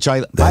that. Which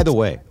by the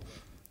way,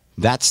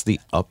 that's the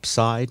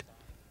upside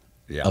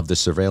Yeah. of the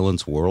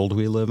surveillance world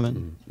we live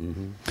in.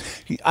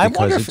 I Because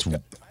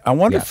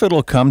wonder, it's- if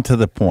it'll come to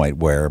the point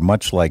where,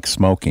 much like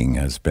smoking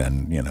has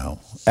been,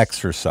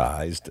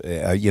 exercised,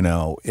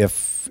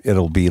 if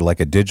it'll be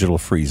like a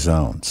digital-free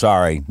zone.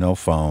 Sorry, no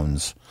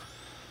phones.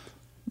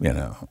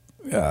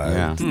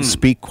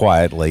 Speak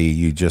quietly.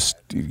 You just,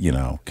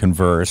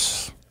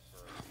 converse.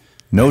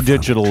 No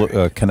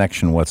digital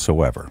connection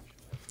whatsoever.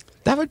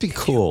 That would be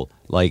cool.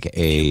 Like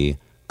a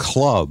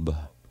club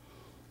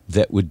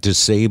that would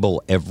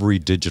disable every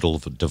digital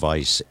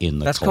device in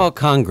the That's club. called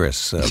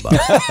Congress, Bob.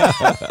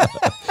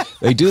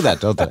 They do that,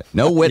 don't they?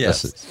 No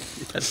witnesses.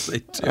 Yes, they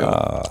do.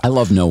 I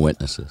love no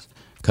witnesses.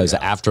 because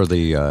after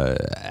the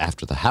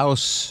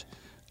House,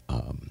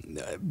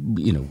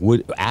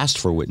 asked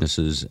for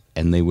witnesses,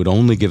 and they would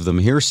only give them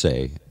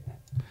hearsay.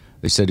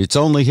 They said it's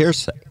only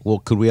hearsay. Well,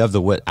 could we have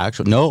the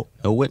actual? No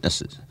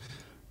witnesses.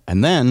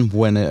 And then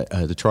when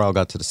the trial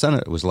got to the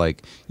Senate, it was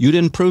like, you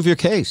didn't prove your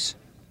case.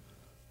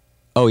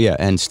 Oh yeah,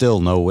 and still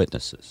no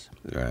witnesses.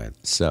 Right.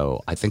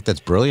 So I think that's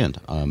brilliant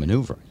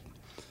maneuvering.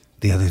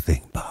 The other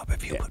thing, Bob,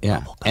 if you put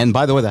yeah. And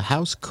by the way, the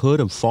House could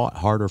have fought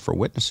harder for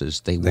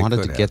witnesses. They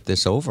wanted to get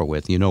this over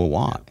with. You know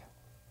why?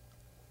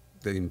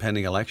 The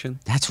impending election?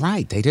 That's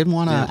right. They didn't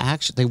want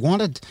to they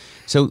wanted.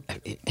 So,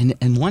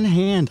 in one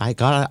hand,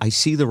 I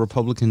see the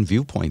Republican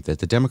viewpoint that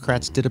the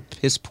Democrats did a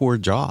piss poor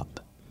job,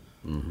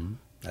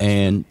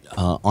 and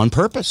on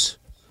purpose.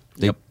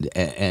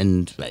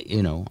 And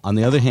on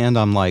the other hand,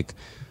 I'm like,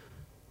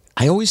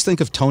 I always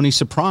think of Tony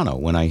Soprano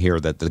when I hear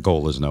that the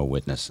goal is no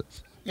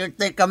witnesses. You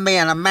think of me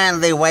in a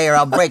manly way or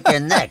I'll break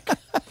your neck.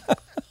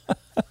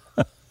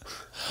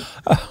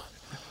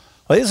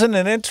 Well, isn't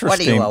it interesting? What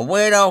are you,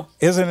 a weirdo?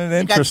 Isn't it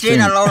interesting? You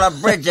got Gina Lola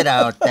Bridget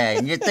out there,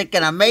 and you're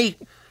thinking of me?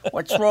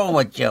 What's wrong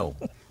with you?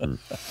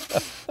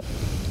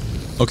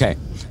 Okay,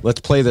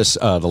 let's play this.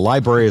 The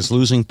library is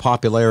losing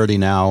popularity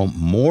now.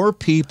 More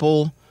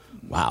people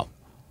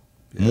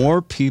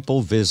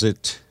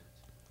visit.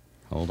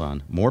 Hold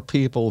on. More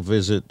people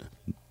visit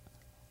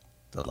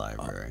the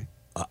library.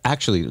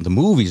 Actually, the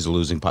movies are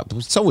losing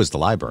popularity. So is the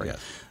library. Yes.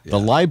 Yeah.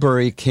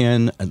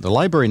 The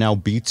library now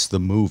beats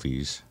the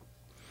movies,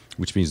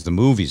 which means the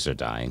movies are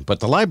dying. But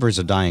the libraries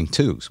are dying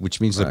too,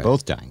 which means they're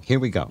both dying. Here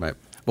we go. Right.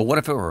 But what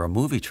if it were a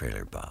movie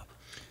trailer, Bob?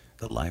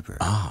 The library.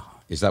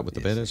 Is that what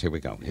the bid is? Here we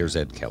go. Here's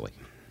Ed Kelly.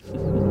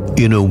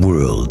 In a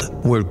world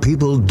where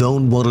people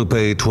don't want to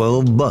pay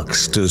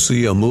 $12 to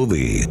see a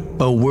movie,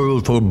 a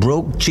world for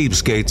broke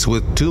cheapskates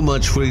with too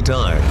much free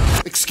time.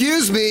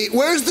 Excuse me,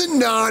 where's the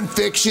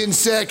non-fiction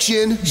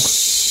section?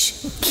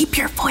 Keep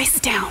your voice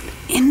down.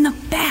 In the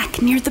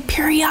back, near the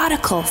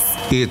periodicals.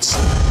 It's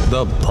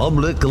the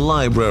public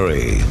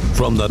library.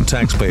 From the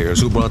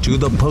taxpayers who brought you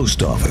the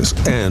post office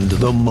and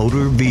the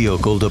motor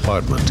vehicle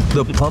department,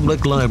 the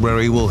public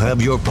library will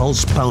have your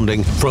pulse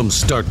pounding from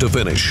start to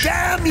finish.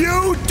 Damn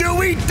you,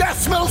 Dewey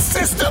Decimal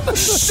System!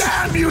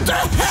 Damn you to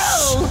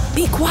hell!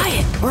 Be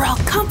quiet, or I'll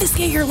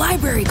confiscate your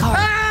library card.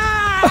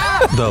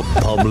 The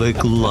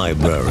Public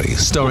Library,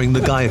 starring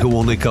the guy who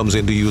only comes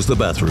in to use the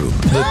bathroom,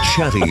 the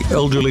chatty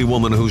elderly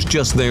woman who's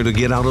just there to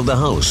get out of the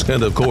house,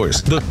 and of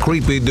course, the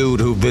creepy dude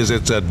who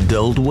visits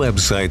adult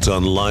websites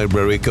on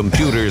library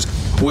computers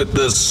with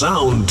the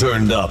sound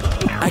turned up.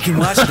 I can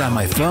watch it on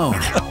my phone,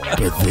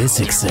 but this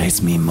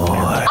excites me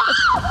more.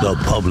 The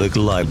Public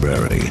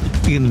Library,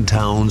 in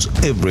towns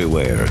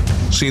everywhere.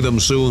 See them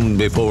soon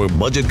before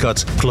budget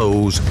cuts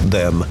close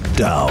them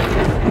down.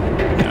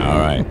 All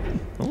right.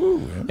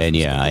 And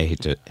yeah, I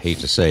hate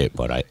to say it,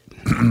 but I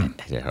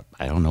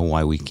don't know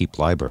why we keep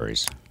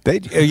libraries. They,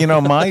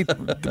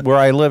 where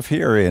I live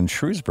here in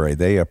Shrewsbury,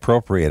 they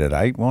appropriated,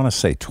 I want to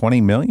say,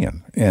 $20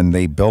 million, and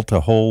they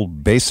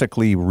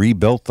basically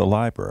rebuilt the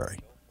library.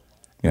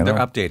 They're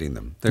updating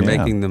them. They're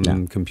making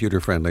them computer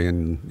friendly,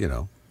 and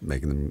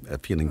making them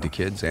appealing to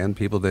kids and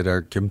people that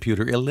are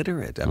computer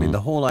illiterate. I mean, the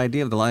whole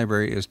idea of the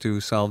library is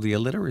to solve the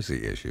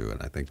illiteracy issue,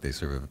 and I think they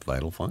serve a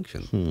vital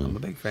function. I'm a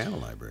big fan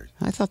of libraries.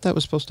 I thought that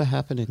was supposed to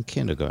happen in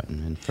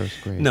kindergarten and first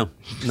grade. No,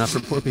 not for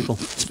poor people.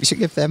 We should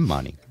give them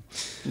money.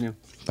 Yeah.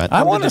 But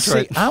I want to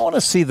see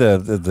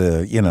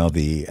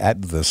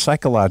the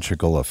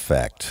psychological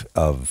effect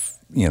of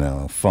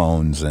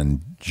phones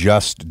and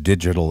just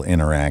digital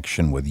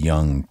interaction with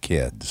young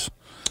kids.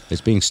 It's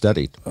being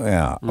studied.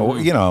 Yeah. Over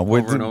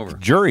and over.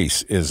 Jury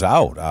is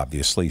out,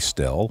 obviously,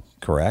 still,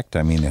 correct?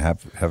 I mean, has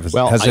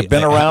it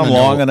been I around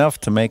long enough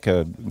to make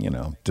a,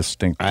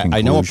 distinct conclusion? I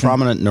know a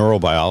prominent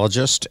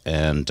neurobiologist,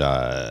 and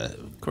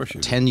of course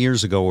 10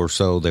 years ago or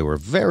so, they were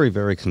very,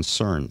 very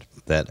concerned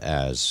that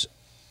as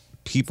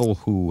people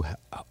who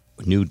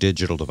knew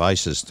digital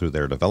devices through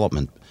their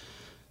development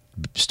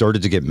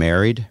started to get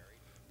married,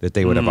 that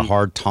they would have a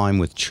hard time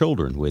with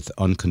children with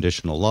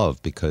unconditional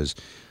love, because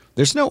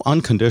there's no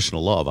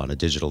unconditional love on a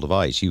digital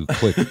device. You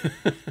click,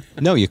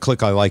 you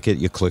click I like it,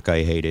 you click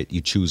I hate it.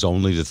 You choose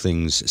only the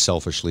things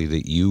selfishly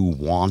that you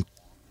want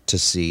to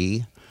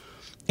see,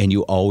 and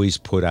you always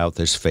put out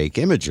this fake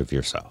image of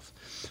yourself.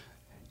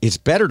 It's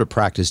better to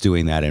practice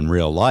doing that in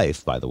real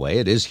life, by the way.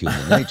 It is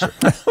human nature.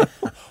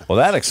 Well,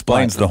 that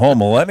explains the whole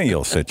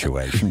millennial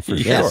situation for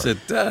sure. Yes, it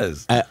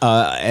does.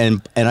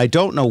 And I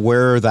don't know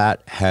where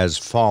that has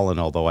fallen,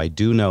 although I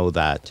do know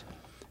that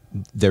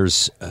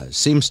there's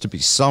seems to be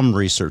some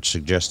research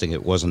suggesting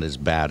it wasn't as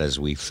bad as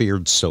we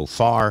feared so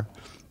far.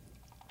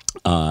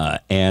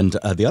 And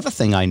the other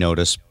thing I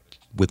noticed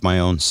with my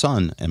own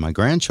son and my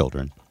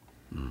grandchildren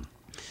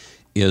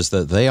is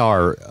that they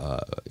are,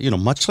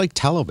 much like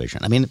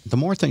television. I mean, the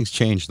more things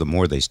change, the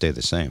more they stay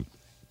the same.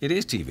 It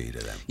is TV to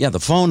them. Yeah, the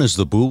phone is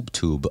the boob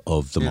tube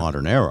of the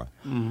modern era.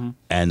 Mm-hmm.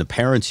 And the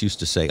parents used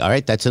to say, all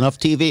right, that's enough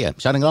TV. I'm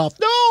shutting it off.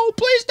 No,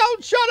 please don't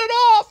don't shut it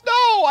off.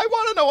 No, I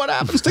want to know what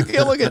happens to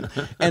Gilligan.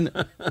 And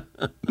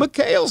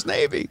McHale's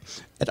Navy.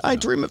 And I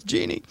Dream of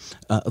Jeannie.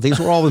 These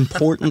were all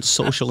important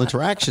social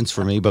interactions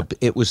for me, but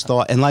it was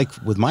thought, and like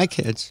with my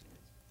kids,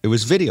 it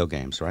was video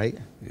games, right?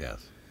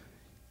 Yes.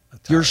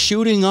 You're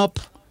shooting up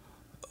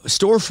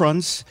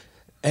storefronts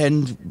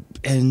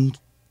and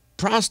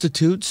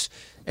prostitutes.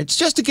 It's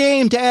just a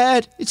game,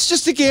 Dad. It's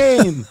just a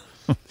game.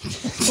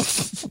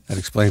 That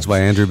explains why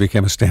Andrew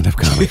became a stand-up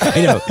comic.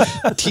 I know.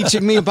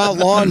 Teaching me about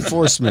law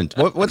enforcement.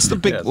 What's the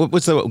big?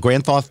 What's the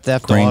Grand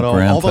Theft Auto?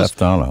 Grand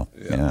Theft Auto.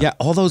 Yeah,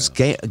 all those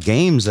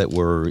games that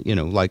were,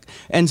 like,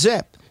 and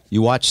Zip.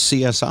 You watch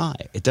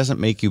CSI. It doesn't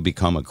make you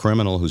become a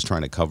criminal who's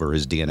trying to cover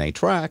his DNA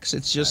tracks.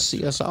 It's just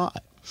CSI.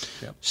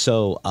 Yep.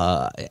 So,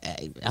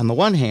 on the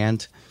one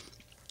hand,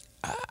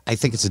 I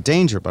think it's a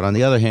danger, but on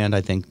the other hand,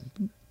 I think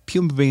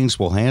human beings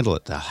will handle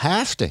it. They'll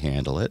have to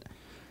handle it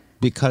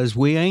because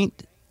we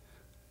ain't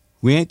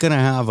going to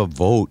have a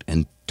vote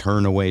and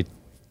turn away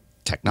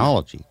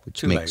technology,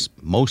 which makes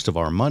most of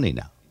our money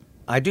now.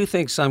 I do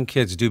think some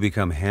kids do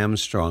become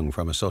hamstrung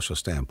from a social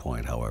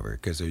standpoint, however,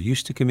 because they're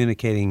used to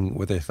communicating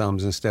with their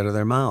thumbs instead of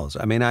their mouths.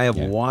 I mean, I have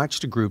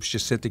watched groups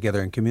just sit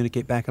together and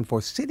communicate back and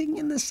forth, sitting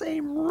in the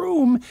same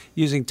room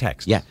using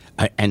text. Yeah,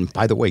 and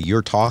by the way,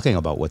 you're talking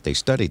about what they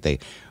studied.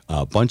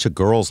 A bunch of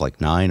girls, like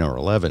 9 or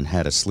 11,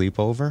 had a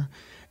sleepover,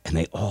 and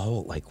they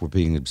all were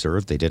being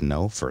observed. They didn't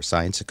know, for a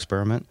science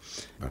experiment,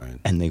 right.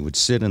 And they would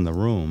sit in the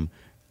room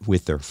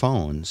with their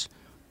phones.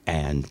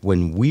 And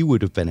when we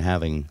would have been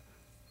having,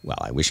 well,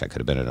 I wish I could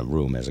have been in a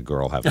room as a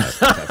girl having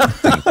that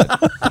thing.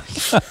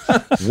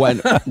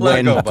 But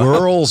when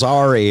girls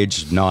our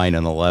age, 9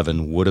 and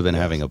 11, would have been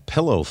having a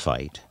pillow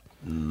fight,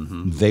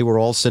 they were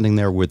all sitting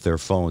there with their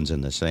phones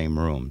in the same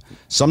room,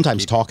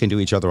 sometimes talking to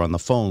each other on the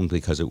phone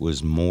because it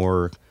was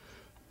more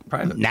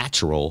private,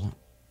 natural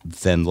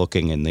than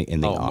looking in the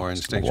eyes. More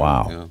instinctual.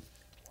 Wow.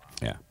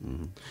 Yeah.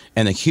 Mm-hmm.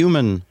 And the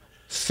human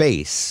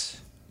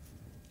face,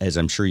 as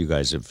I'm sure you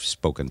guys have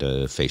spoken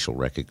to facial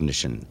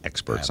recognition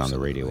experts on the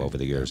radio over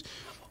the years,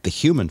 the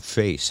human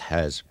face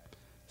has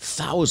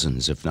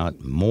thousands, if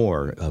not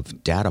more,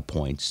 of data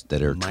points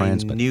that are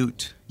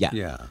minute.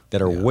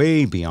 That are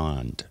way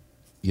beyond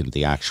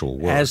the actual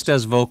words. As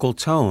does vocal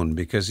tone,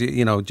 because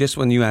just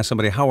when you ask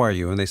somebody, "How are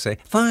you?" and they say,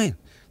 "Fine,"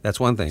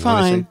 that's one thing.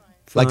 Fine. When they say,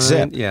 like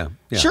Zip. Yeah.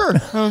 Sure.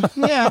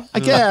 Yeah, I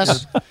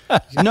guess.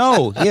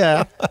 No,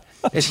 yeah.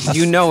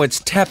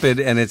 It's tepid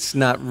and it's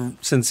not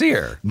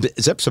sincere.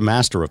 Zip's a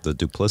master of the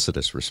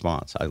duplicitous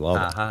response. I love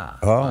it.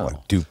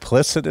 Wow.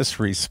 Duplicitous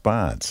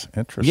response.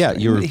 Interesting. Yeah,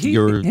 your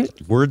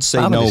words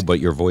say no, but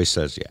your voice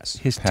says yes.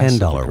 His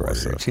 $10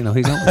 words.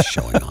 He's always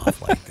showing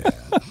off like that.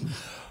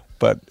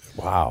 But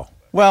wow.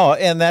 Well,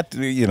 and that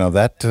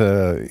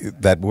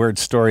that weird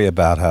story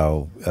about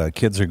how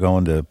kids are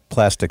going to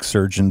plastic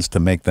surgeons to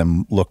make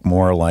them look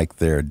more like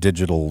their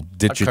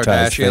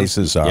digitized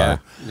faces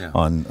are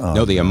on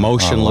the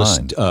emotionless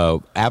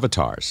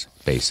avatars,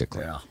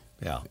 basically.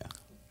 Yeah.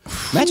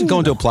 Imagine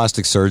going to a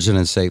plastic surgeon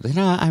and say,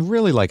 I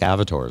really like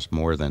avatars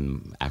more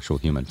than actual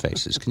human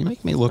faces. Can you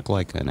make me look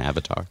like an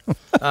avatar?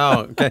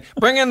 Oh, okay.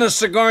 Bring in the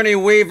Sigourney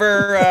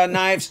Weaver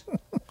knives.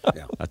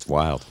 Yeah, that's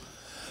wild.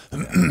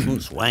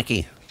 It's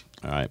wacky.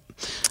 All right.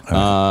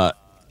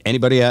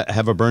 Anybody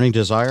have a burning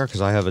desire?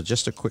 Because I have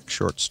just a quick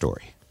short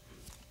story.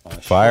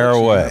 Fire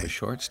away. A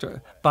short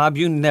story, Bob.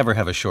 You never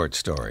have a short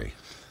story.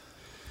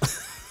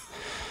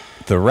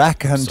 The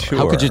raconteur.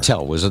 How could you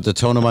tell? Was it the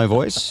tone of my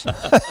voice,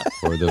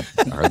 or the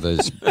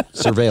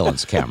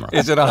surveillance camera?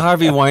 Is it a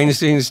Harvey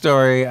Weinstein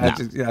story? No.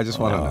 I just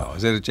want to know.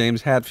 Is it a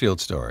James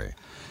Hatfield story?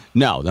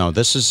 No.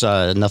 This is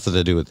nothing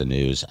to do with the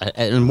news.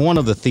 And one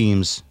of the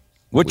themes.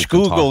 Which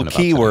Google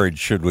keyword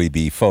should we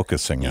be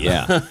focusing on?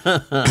 Yeah.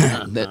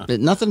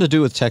 Nothing to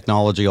do with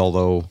technology,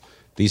 although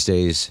these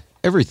days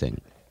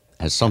everything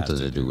has something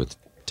to do with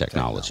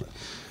technology.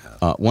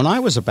 When I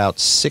was about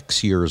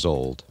 6 years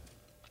old,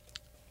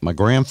 my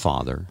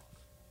grandfather,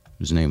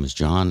 whose name was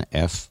John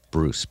F.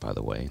 Bruce, by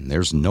the way, and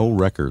there's no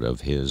record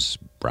of his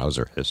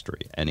browser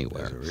history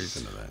anywhere. There's a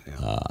reason to that,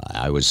 yeah.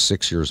 I was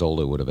 6 years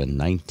old. It would have been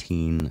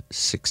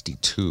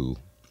 1962.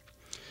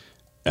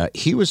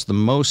 He was the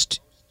most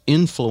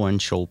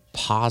influential,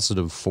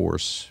 positive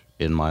force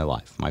in my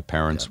life. My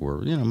parents were,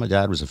 my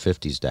dad was a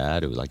 50s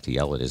dad who liked to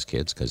yell at his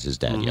kids because his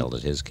dad yelled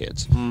at his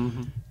kids.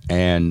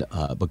 And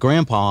but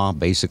Grandpa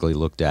basically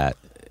looked at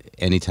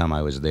anytime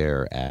I was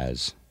there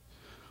as,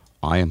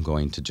 I am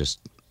going to just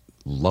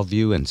love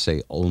you and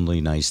say only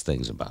nice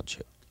things about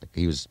you.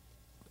 He was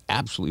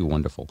absolutely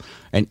wonderful.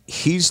 And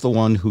he's the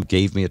one who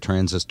gave me a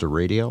transistor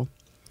radio.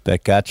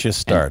 That got you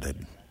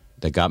started.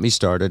 That got me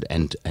started,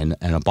 and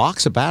a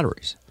box of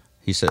batteries.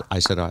 I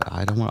said,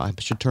 I don't want. I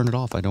should turn it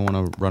off. I don't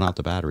want to run out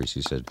the batteries.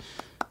 He said,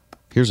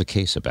 here's a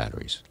case of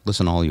batteries.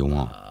 Listen all you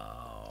want.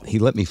 Wow. He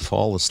let me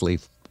fall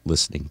asleep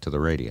listening to the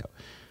radio.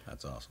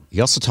 That's awesome. He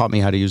also taught me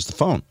how to use the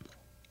phone.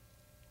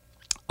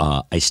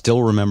 I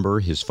still remember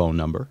his phone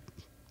number,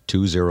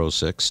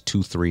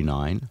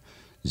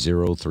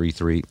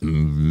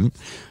 206-239-033.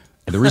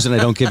 And the reason I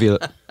don't give you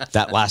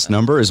that last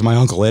number is my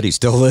Uncle Eddie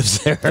still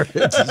lives there.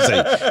 He's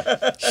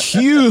a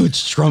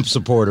huge Trump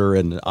supporter,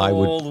 and I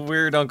would... Old,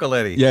 weird Uncle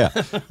Eddie. Yeah.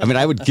 I mean,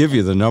 I would give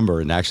you the number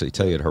and actually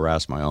tell you to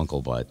harass my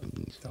uncle, but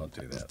Don't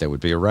do that. there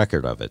would be a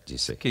record of it, you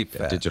see. Keep a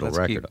that. digital Let's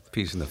record keep of it.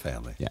 peace in the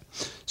family. Yeah.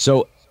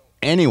 So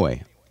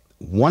anyway,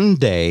 one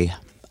day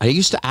I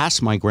used to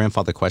ask my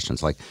grandfather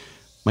questions. Like,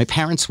 my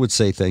parents would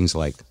say things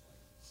like,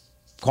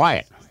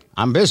 quiet,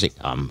 I'm busy.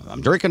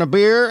 I'm drinking a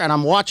beer and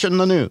I'm watching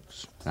the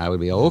news. And I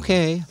would be,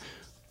 okay.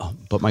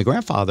 But my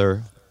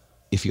grandfather,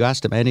 if you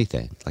asked him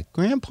anything, like,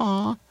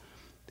 Grandpa,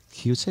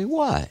 he would say,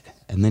 what?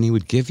 And then he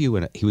would he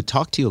would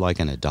talk to you like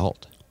an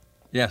adult.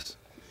 Yes.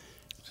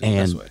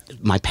 And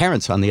my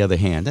parents, on the other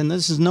hand, and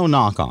this is no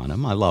knock on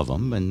them, I love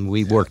them, and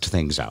we worked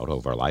things out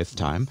over a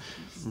lifetime,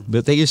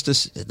 but they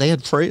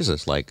had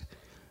phrases like,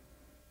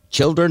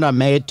 children are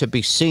made to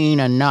be seen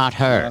and not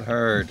heard. Not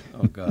heard.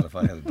 Oh, God, if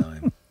I had a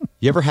dime.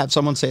 You ever had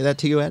someone say that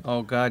to you, Ed?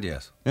 Oh, God,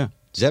 yes. Yeah.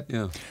 Zip?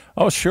 Yeah.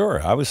 Oh,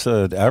 sure. I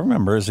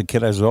remember as a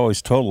kid, I was always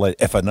told, like,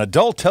 if an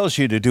adult tells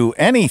you to do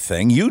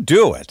anything, you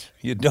do it.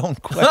 You don't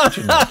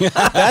question it.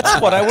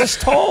 That's what I was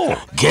told.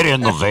 Get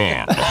in the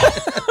van.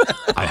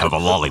 I have a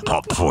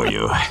lollipop for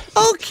you.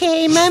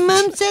 Okay, my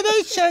mom said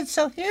I should,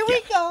 so here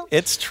we go.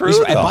 It's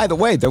true. And by the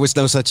way, there was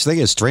no such thing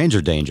as stranger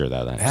danger,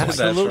 though.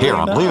 Absolutely. Here,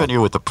 I'm leaving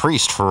you with the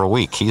priest for a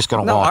week. He's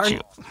going to watch you.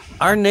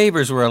 Our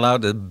neighbors were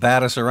allowed to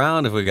bat us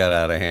around if we got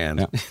out of hand.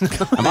 Yeah.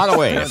 And by the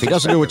way, if he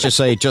doesn't do what you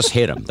say, just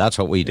hit him. That's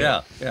what we do.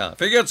 Yeah. If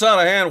he gets out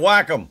of hand,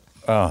 whack him.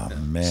 Oh,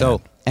 man.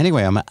 So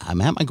anyway, I'm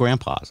at my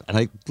grandpa's, and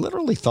I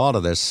literally thought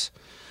of this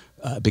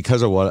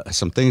because of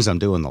some things I'm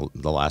doing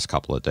the last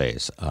couple of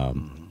days.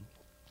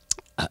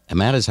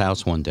 I'm at his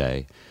house one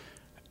day,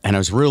 and I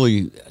was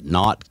really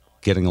not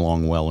getting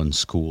along well in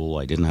school.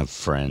 I didn't have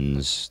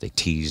friends. They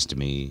teased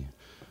me.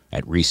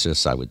 At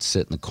recess, I would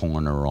sit in the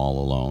corner all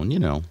alone, you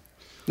know.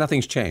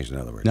 Nothing's changed, in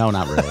other words. No,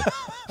 not really.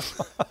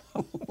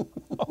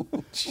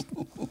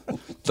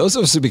 Those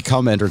of us who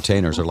become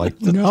entertainers are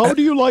like, no,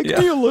 do you like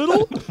me a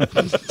little?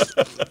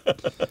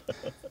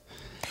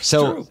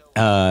 So,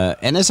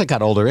 and as I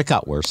got older, it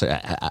got worse.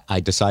 I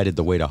decided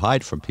the way to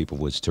hide from people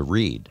was to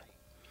read.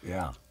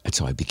 Yeah. And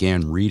so I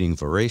began reading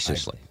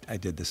voraciously. I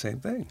did the same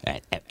thing.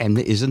 And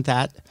isn't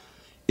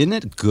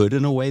it good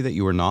in a way that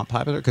you were not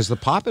popular? Because the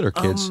popular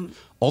kids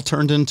all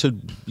turned into,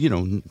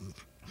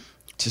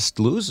 just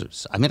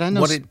losers. I mean, I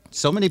know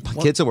so many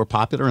kids that were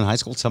popular in high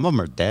school. Some of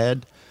them are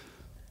dead.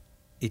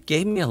 It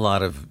gave me a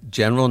lot of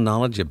general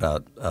knowledge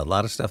about a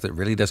lot of stuff that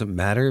really doesn't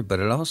matter,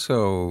 but it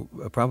also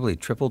probably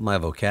tripled my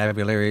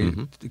vocabulary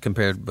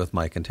compared with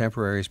my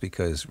contemporaries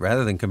because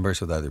rather than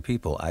converse with other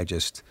people, I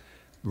just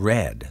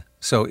read.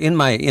 So in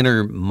my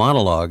inner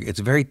monologue, it's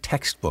very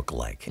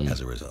textbook-like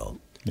as a result.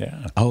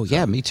 Yeah. Oh,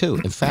 yeah, me too.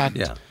 In fact,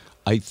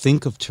 I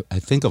think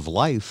of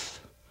life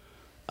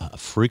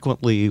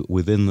frequently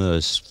within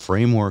the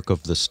framework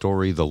of the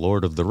story The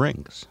Lord of the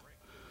Rings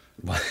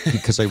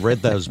because I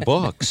read those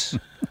books.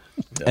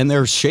 And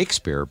there's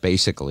Shakespeare,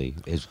 basically,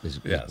 is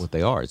what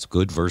they are. It's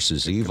good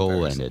versus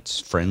evil, and it's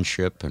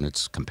friendship, and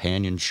it's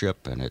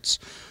companionship, and it's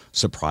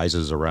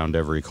surprises around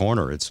every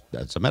corner. It's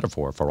a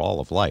metaphor for all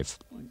of life.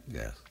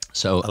 Yes.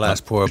 So,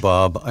 alas, poor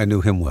Bob, I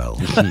knew him well.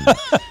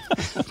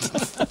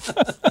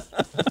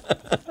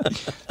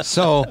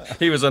 So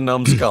he was a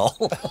numbskull.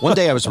 One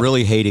day I was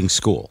really hating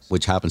school,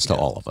 which happens to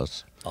all of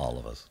us. All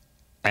of us.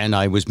 And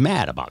I was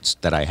mad about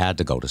that I had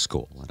to go to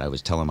school. And I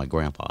was telling my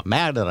grandpa, I'm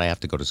mad that I have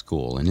to go to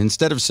school. And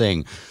instead of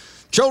saying,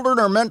 children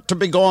are meant to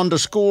be gone to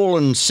school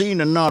and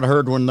seen and not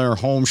heard when they're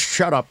home,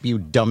 shut up, you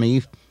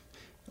dummy.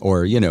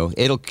 Or,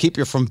 it'll keep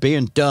you from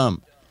being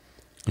dumb.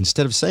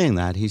 Instead of saying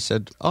that, he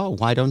said, oh,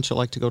 why don't you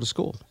like to go to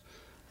school?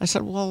 I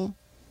said, well,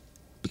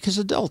 because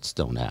adults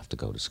don't have to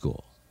go to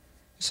school.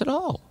 He said,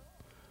 oh.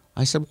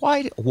 I said,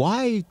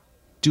 why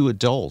do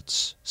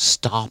adults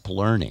stop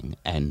learning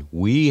and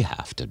we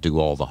have to do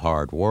all the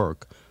hard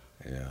work?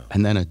 Yeah.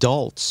 And then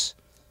adults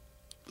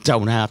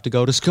don't have to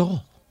go to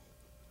school.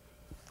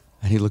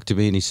 And he looked at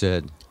me and he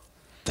said,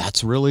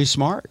 that's really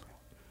smart.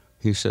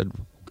 He said,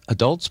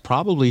 adults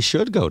probably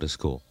should go to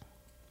school.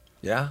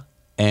 Yeah.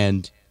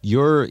 And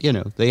your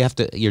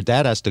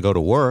dad has to go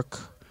to work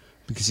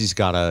because he's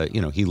got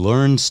he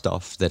learned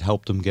stuff that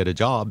helped him get a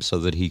job so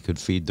that he could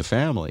feed the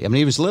family. I mean,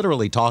 he was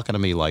literally talking to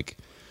me like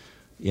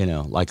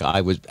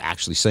I was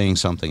actually saying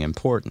something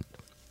important.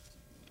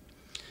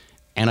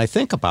 And I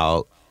think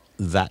about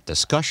that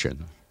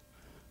discussion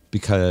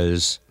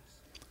because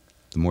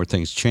the more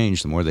things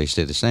change, the more they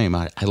stay the same.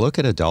 I look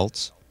at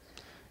adults,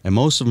 and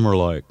most of them are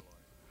like,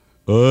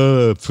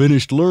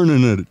 finished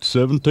learning at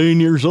 17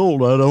 years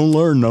old. I don't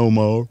learn no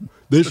more.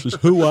 This is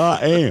who I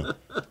am.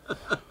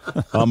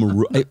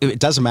 It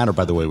doesn't matter,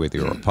 by the way, whether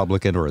you're a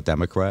Republican or a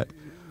Democrat.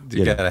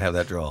 You got to have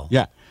that drawl.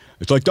 Yeah.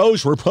 It's like,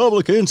 those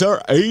Republicans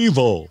are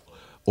evil.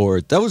 Or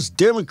those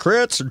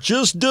Democrats are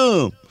just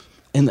dumb.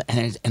 And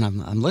I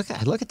look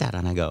at that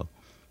and I go,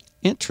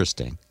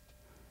 interesting.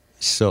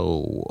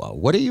 So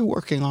what are you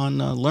working on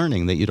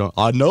learning that you don't?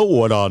 I know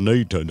what I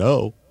need to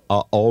know.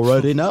 I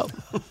already know.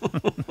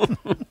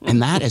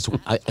 And that is,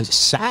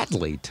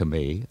 sadly to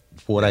me,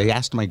 what I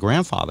asked my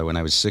grandfather when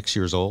I was 6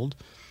 years old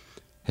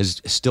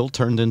has still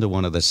turned into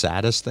one of the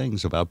saddest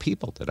things about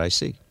people that I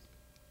see.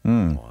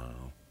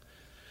 Wow.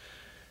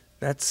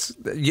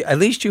 At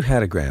least you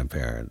had a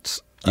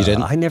grandparents. You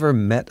didn't? I never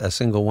met a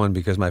single one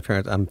because my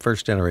parents, I'm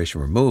first generation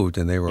removed,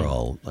 and they were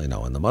all,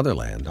 in the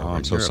motherland. Oh,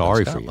 I'm so Europe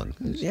sorry and for you.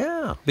 Scotland.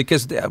 Yeah,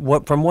 because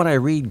from what I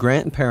read,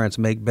 grandparents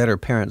make better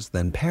parents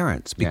than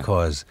parents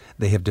because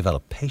they have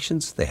developed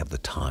patience, they have the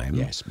time.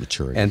 Yes,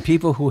 maturity. And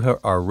people who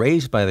are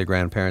raised by their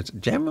grandparents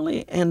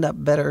generally end up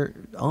better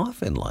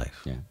off in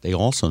life. Yeah. They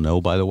also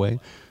know, by the way,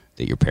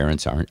 that your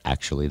parents aren't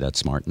actually that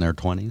smart in their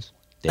 20s.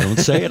 They don't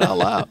say it out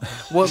loud.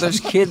 Well,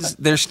 there's kids,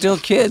 they're still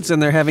kids,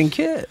 and they're having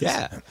kids.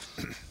 Yeah.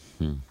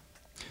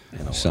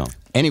 So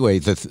anyway,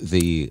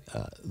 the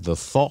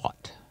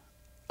thought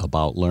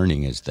about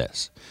learning is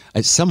this.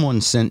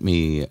 Someone sent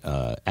me,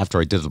 after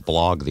I did the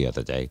blog the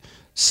other day,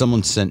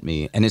 someone sent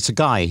me, and it's a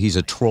guy, he's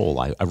a troll,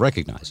 I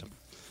recognize him.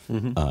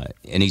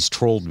 And he's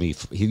trolled me.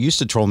 He used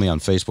to troll me on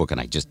Facebook, and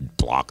I just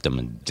blocked him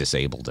and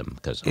disabled him.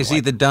 Is he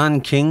the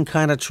Don King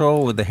kind of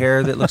troll with the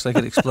hair that looks like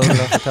it exploded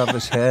off the top of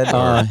his head?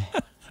 Or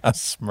a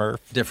Smurf.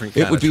 Different It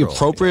kind would of be troll,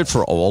 appropriate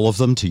for all of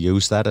them to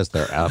use that as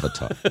their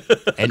avatar,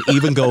 and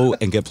even go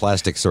and get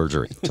plastic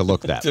surgery to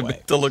look that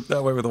way. To look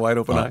that way with the wide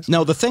open eyes?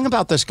 No, the thing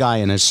about this guy,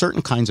 and there's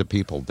certain kinds of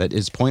people that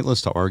is pointless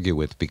to argue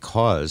with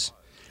because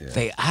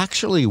they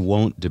actually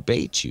won't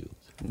debate you.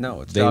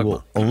 No, it's They dogma.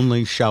 will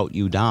only shout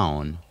you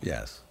down.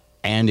 Yes.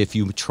 And if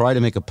you try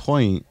to make a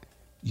point,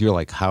 you're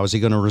like, how is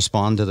he going to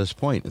respond to this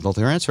point? Well,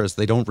 their answer is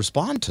they don't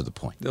respond to the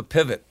point. They'll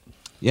pivot.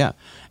 Yeah.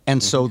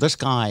 And so this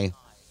guy,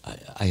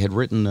 I had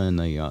written in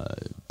a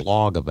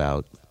blog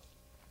about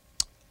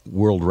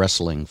World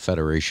Wrestling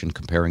Federation,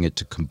 comparing it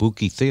to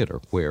Kabuki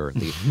Theater, where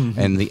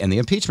the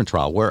impeachment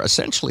trial, where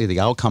essentially the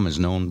outcome is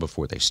known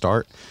before they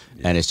start,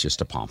 and it's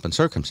just a pomp and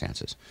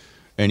circumstances.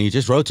 And he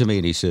just wrote to me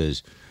and he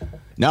says,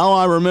 "Now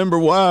I remember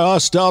why I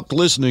stopped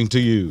listening to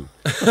you.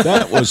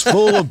 That was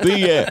full of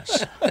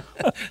BS."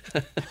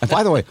 And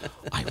by the way,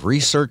 I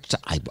researched,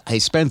 I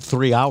spent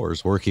 3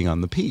 hours working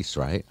on the piece,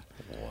 right?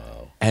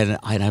 And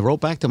I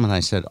wrote back to him and I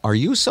said, "Are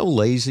you so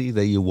lazy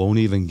that you won't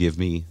even give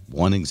me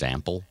one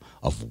example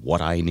of what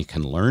I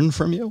can learn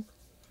from you?"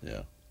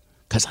 Yeah.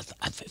 Because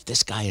if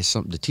this guy has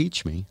something to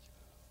teach me,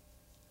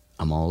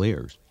 I'm all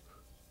ears.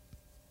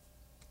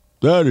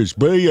 That is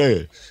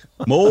BS.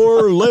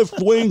 More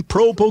left-wing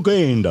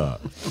propaganda.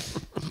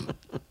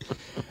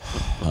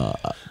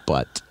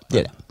 But,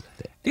 you know.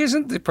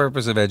 Isn't the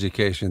purpose of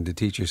education to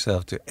teach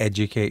yourself to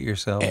educate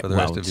yourself for the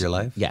rest of your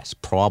life? Yes,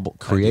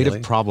 creative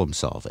Ideally. problem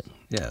solving.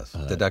 Yes,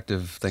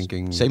 deductive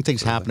thinking. Same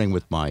thing's happening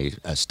with my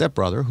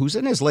stepbrother, who's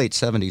in his late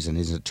 70s, and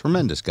he's a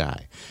tremendous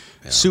guy.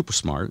 Super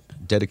smart,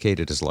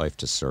 dedicated his life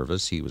to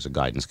service. He was a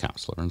guidance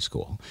counselor in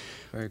school.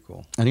 Very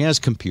cool. And he has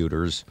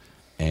computers,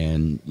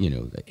 and,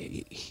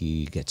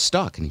 he gets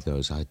stuck, and he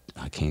goes, I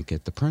can't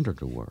get the printer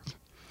to work.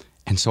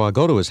 And so I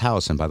go to his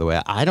house, and by the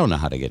way, I don't know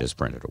how to get his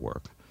printer to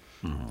work.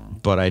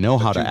 But I know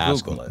how to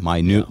ask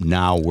my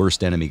now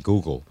worst enemy,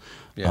 Google.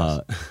 Yes.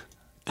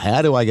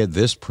 How do I get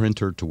this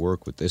printer to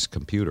work with this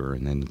computer?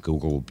 And then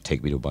Google will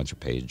take me to a bunch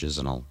of pages,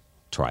 and I'll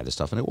try the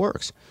stuff, and it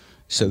works.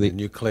 So and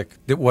you click,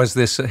 was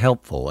this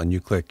helpful? And you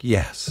click,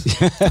 yes.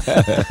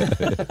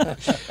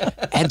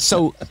 And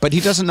so, but he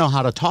doesn't know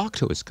how to talk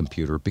to his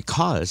computer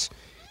because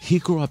he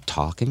grew up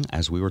talking,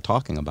 as we were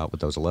talking about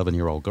with those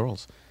 11-year-old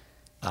girls,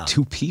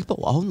 to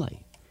people only.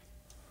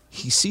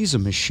 He sees a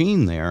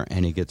machine there,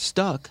 and he gets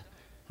stuck.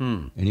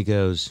 And he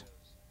goes,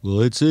 "Well,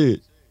 that's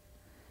it.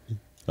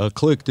 I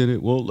clicked and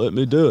it won't let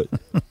me do it."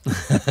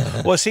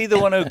 Was he the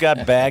one who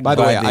got bagged? By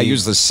the way, I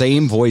use the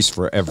same voice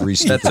for every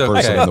stupid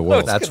person in the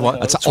world. That's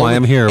why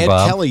I'm here, Ed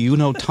Bob. Kelly, you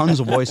know tons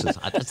of voices.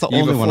 That's the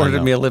You've only one I afforded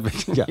know. me a living.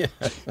 Yeah.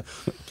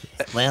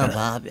 Well,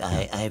 Bob,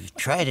 I've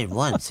tried it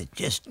once. It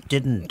just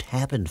didn't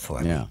happen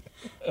for me. Yeah.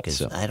 Because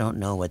So- I don't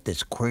know what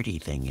this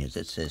QWERTY thing is.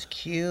 It says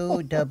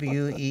QWERTY.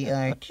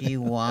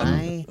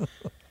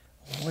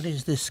 What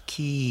is this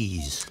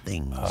keys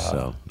thing?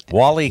 So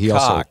Wally he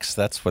also- Cox.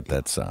 That's what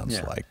that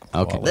sounds like.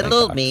 Okay. Wally Little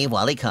old Cox. me,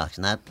 Wally Cox,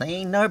 not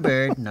playing nor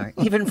bird, nor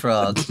even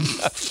frog.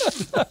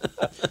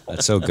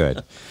 That's so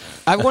good.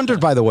 I wondered,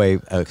 by the way,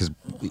 because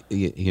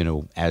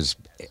as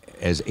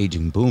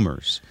aging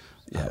boomers,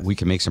 we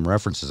can make some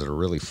references that are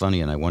really funny,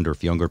 and I wonder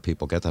if younger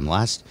people get them.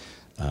 Last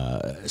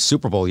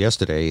Super Bowl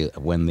yesterday,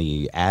 when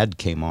the ad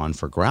came on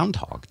for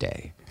Groundhog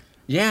Day.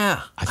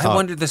 Yeah, I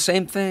wondered the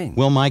same thing.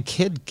 Will my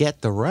kid get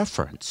the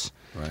reference?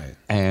 Right.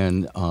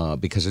 And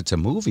because it's a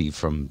movie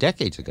from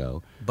decades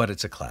ago. But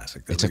it's a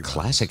classic. It's a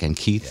classic, and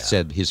Keith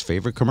said his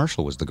favorite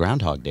commercial was the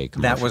Groundhog Day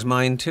commercial. That was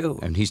mine, too.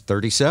 And he's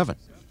 37.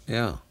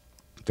 Yeah.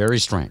 Very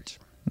strange.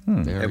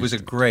 Very It was a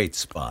great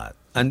spot.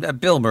 And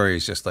Bill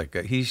Murray's just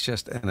he's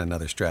just in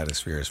another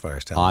stratosphere as far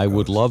as talent I goes.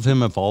 would love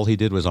him if all he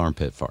did was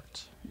armpit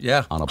farts.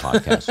 Yeah. On a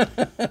podcast.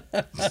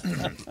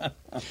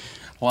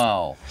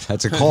 Wow.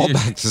 That's a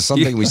callback to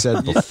something we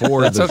said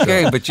before. That's the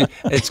okay, show. but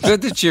it's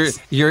good that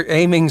you're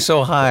aiming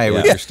so high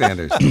with your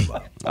standards.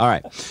 Bob. All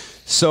right.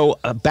 So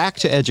back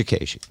to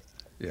education.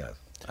 Yes.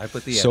 I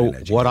put the So N in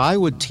education. what I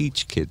would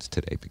teach kids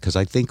today, because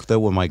I think that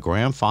when my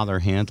grandfather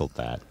handled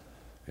that,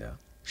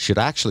 should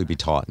actually be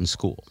taught in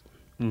school.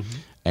 Mm-hmm.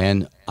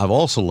 And I've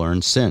also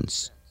learned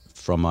since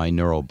from my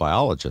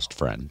neurobiologist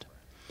friend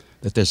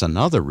that there's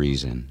another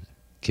reason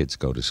kids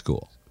go to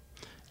school.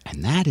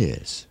 And that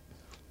is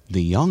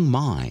the young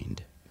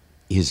mind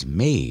is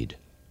made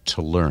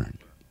to learn.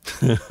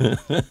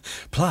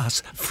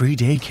 Plus, free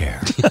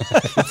daycare.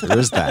 There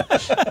is that.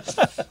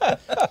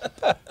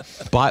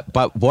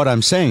 But what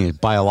I'm saying is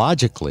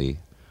biologically,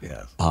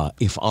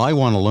 if I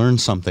want to learn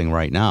something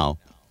right now,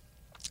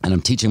 and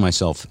I'm teaching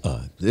myself,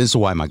 this is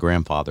why my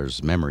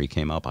grandfather's memory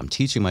came up, I'm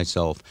teaching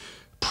myself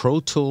Pro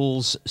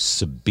Tools,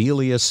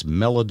 Sibelius,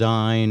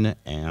 Melodyne,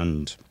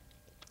 and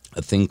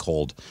a thing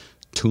called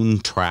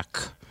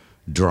TuneTrack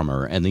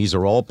Drummer. And these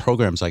are all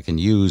programs I can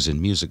use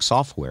in music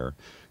software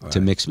to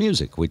mix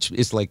music, which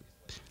is like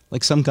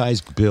some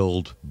guys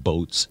build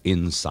boats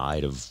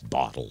inside of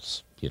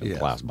bottles,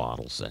 glass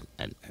bottles,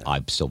 and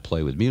I still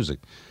play with music.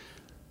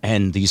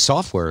 And the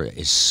software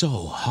is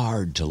so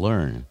hard to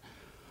learn.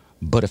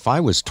 But if I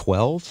was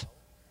 12...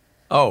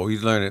 Oh,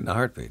 you'd learn it in a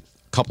heartbeat.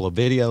 Couple of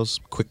videos,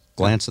 quick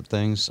glance at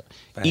things.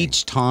 Bang.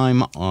 Each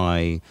time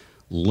I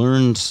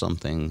learned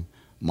something,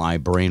 my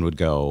brain would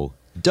go,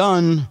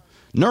 done,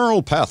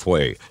 neural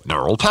pathway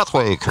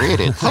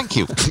created, thank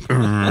you.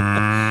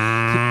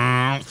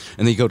 And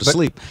then you go to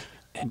sleep.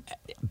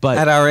 But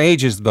at our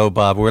ages, though,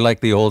 Bob, we're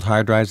like the old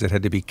hard drives that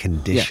had to be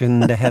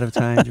conditioned ahead of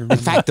time. In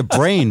fact, the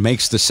brain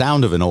makes the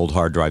sound of an old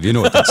hard drive. You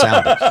know what that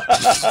sound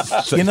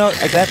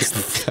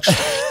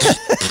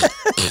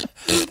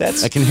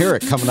is. I can hear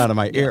it coming out of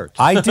my ear.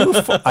 I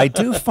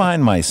do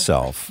find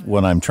myself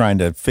when I'm trying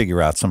to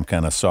figure out some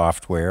kind of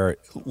software,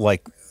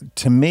 like,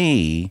 to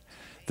me,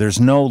 there's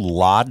no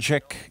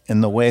logic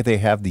in the way they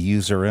have the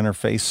user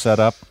interface set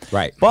up.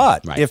 Right.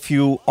 But if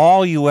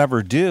all you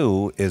ever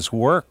do is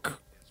work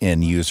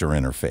in user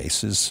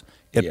interfaces,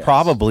 it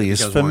probably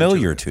is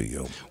familiar to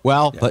you.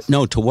 Well, but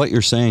no, to what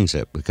you're saying,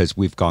 Zip, because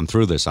we've gone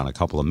through this on a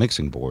couple of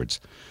mixing boards.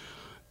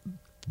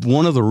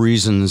 One of the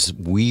reasons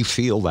we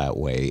feel that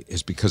way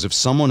is because if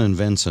someone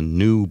invents a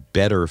new,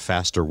 better,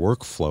 faster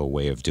workflow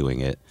way of doing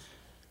it,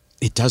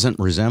 it doesn't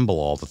resemble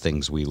all the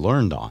things we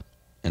learned on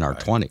in our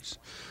 20s.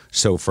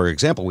 So, for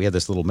example, we had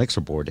this little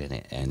mixer board in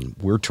it, and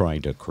we're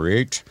trying to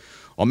create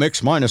a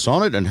mix minus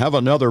on it and have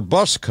another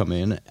bus come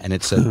in, and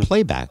it said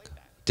playback.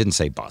 Didn't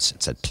say bus,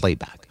 it said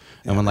playback.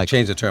 And when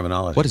change the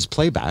terminology. What is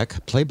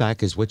playback?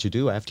 Playback is what you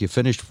do after you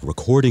finish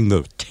recording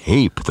the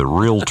tape, the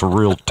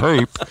reel-to-reel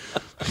tape.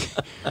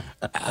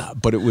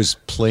 But it was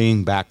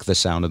playing back the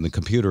sound in the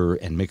computer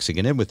and mixing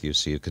it in with you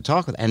so you could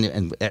talk with it.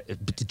 And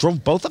it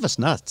drove both of us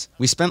nuts.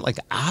 We spent like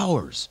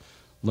hours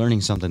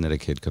learning something that a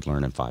kid could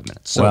learn in 5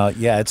 minutes. So, well,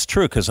 yeah, it's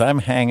true, because I'm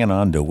hanging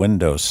on to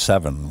Windows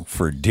 7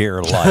 for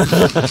dear life.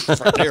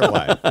 For dear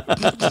life.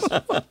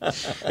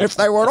 If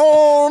they would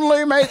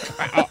only make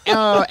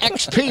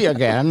XP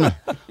again.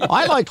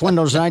 I liked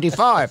Windows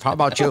 95. How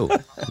about you?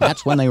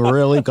 That's when they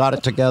really got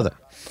it together.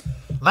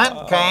 Then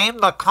came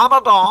the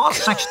Commodore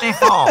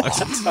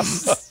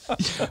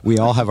 64. We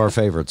all have our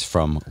favorites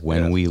from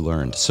when we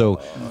learned. So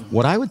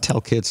what I would tell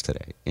kids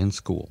today in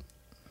school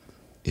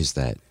is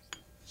that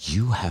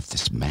you have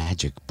this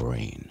magic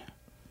brain.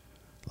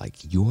 Like,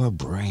 your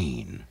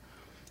brain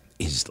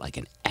is like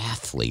an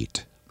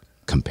athlete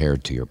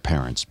compared to your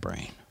parents'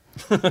 brain.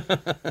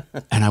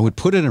 And I would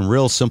put it in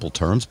real simple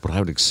terms, but I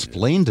would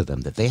explain to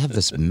them that they have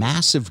this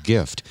massive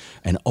gift.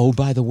 And, oh,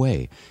 by the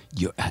way,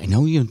 I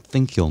know you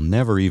think you'll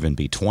never even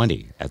be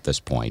 20 at this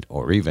point,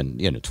 or even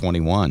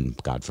 21,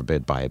 God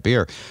forbid, buy a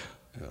beer.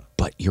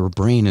 But your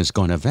brain is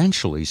going to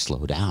eventually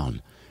slow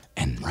down.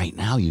 And right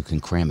now you can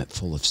cram it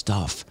full of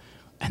stuff.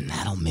 And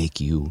that'll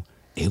make you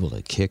able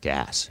to kick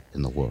ass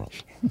in the world.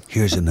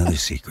 Here's another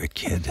secret,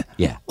 kid.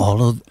 Yeah.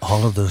 All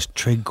of those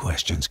trig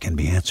questions can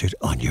be answered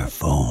on your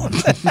phone.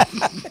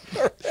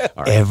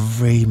 Right.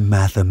 Every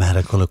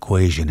mathematical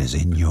equation is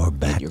in your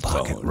back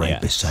pocket, right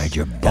beside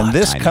your butt.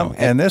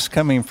 And this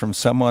coming from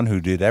someone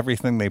who did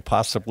everything they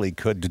possibly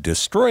could to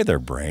destroy their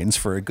brains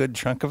for a good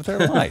chunk of their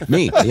life.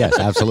 Me, yes,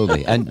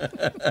 absolutely. And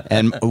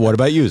what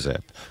about you,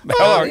 Zip?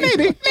 Maybe a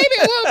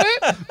little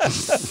bit.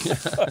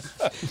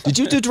 Did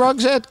you do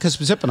drugs, Ed? Because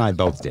Zip and I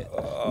both did.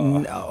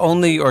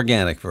 Only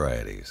organic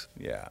varieties.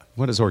 Yeah.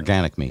 What does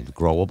organic mean?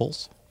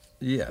 Growables?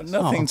 Yes.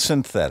 Nothing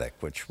synthetic,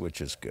 which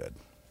is good.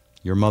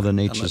 You're Mother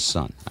Nature's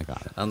son. I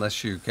got it.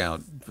 Unless you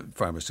count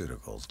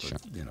pharmaceuticals,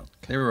 but,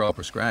 they were all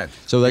prescribed.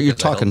 So that you're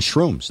talking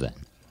shrooms then?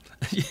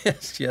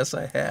 Yes,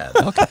 I had.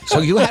 Okay, so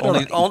you had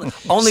only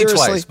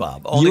twice,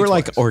 Bob. Only you were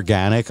twice. like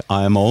organic.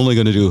 I'm only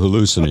going to do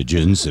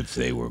hallucinogens if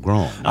they were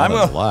grown. I'm in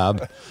the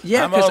lab.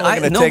 Yeah,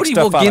 because nobody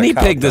will guinea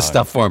pig this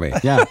stuff for me.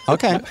 Yeah,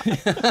 okay.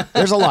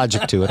 There's a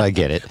logic to it. I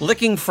get it.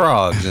 Licking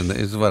frogs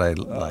is what I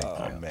like.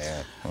 Oh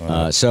man.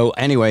 So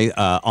anyway,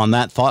 on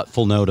that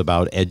thoughtful note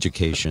about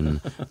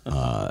education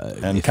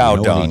and cow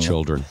dung,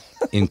 children,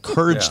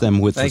 encourage them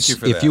with Thank you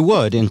for if that. you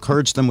would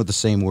encourage them with the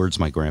same words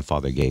my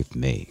grandfather gave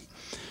me.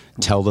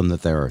 Tell them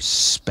that they're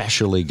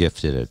especially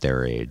gifted at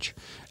their age.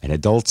 And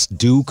adults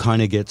do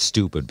kind of get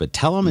stupid, but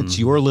tell them it's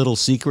your little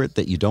secret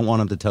that you don't want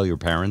them to tell your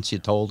parents you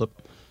told them.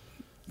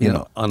 You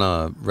know, on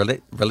a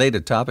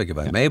related topic, if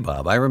I may,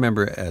 Bob, I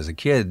remember as a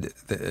kid,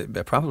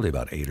 probably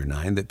about 8 or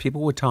 9, that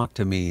people would talk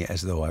to me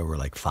as though I were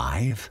like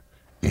 5,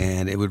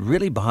 and it would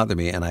really bother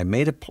me. And I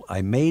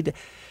made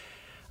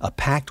a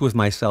pact with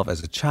myself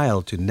as a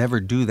child to never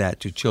do that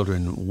to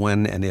children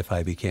when and if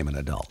I became an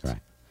adult. Right.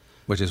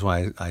 Which is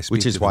why I speak.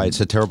 Which is to why them. it's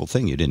a terrible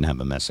thing you didn't have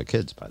a mess of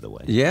kids, by the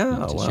way.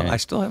 Yeah, It's a well, shame. I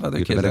still have other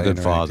You've kids. been a I good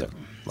interact father.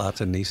 with.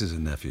 Lots of nieces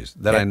and nephews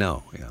that I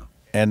know. Yeah.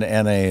 And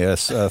a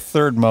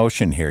third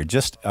motion here,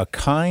 just a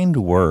kind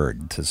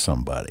word to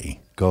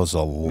somebody goes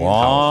a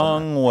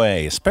long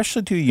way,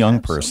 especially to a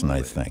young person,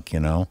 I think, you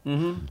know.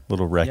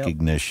 Little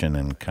recognition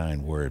and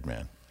kind word,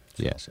 man.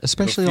 Yes,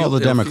 especially all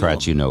the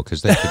Democrats you know,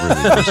 because they could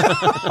really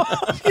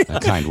use a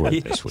kind word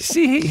this week.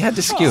 See, he had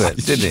to skew it,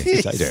 didn't he?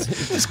 Yes, I did.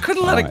 Just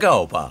couldn't let it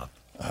go, Bob.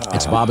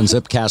 It's Bob and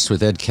Zipcast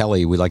with Ed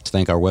Kelly. We'd like to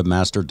thank our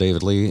webmaster,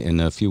 David Lee. In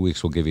a few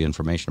weeks, we'll give you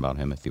information about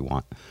him if you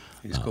want.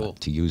 He's cool.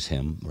 To use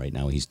him. Right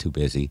now, he's too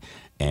busy.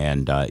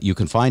 And you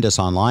can find us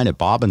online at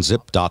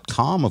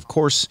bobandzip.com, of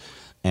course,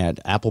 at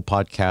Apple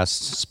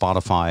Podcasts,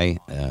 Spotify,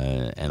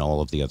 and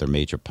all of the other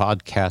major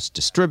podcast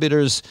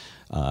distributors.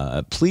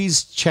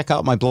 Please check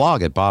out my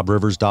blog at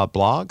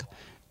bobrivers.blog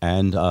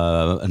and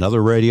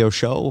another radio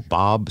show,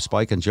 Bob,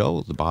 Spike, and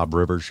Joe, The Bob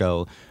Rivers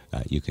Show.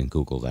 You can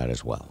Google that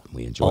as well.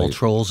 We enjoy All it.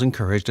 trolls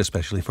encouraged,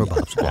 especially for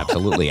Bob's blog.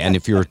 Absolutely. And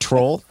if you're a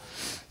troll,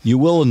 you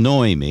will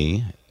annoy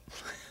me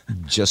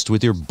just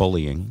with your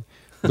bullying.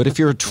 But if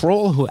you're a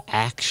troll who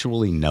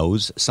actually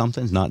knows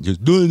something, not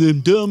just doing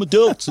them dumb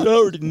adults that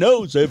already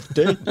knows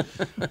everything,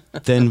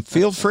 then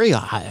feel free.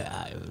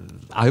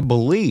 I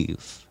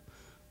believe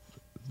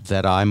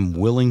that I'm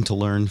willing to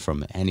learn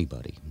from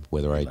anybody,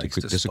 whether I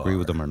disagree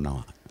with them or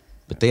not.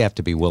 But they have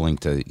to be willing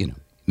to,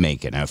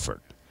 make an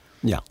effort.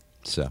 Yeah.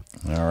 So.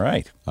 All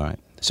right.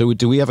 So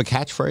do we have a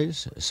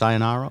catchphrase,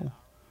 sayonara?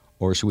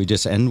 Or should we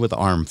just end with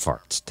arm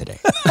farts today?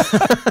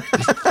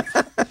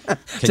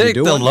 Take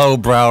the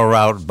lowbrow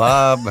route,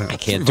 Bob. I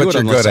can't do it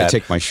unless I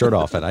take my shirt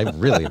off, and I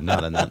really am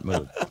not in that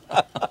mood.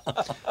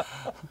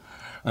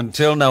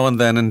 Until now and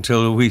then,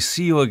 until we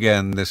see you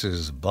again, this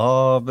is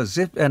Bob,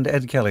 Zip, and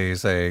Ed Kelly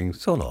saying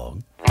so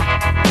long.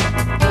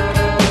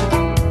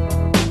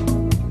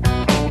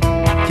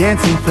 Can't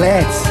sing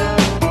flats,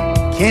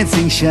 can't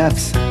sing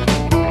shuffs,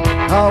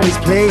 always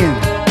playing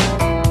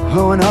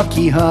on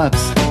off-key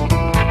hops.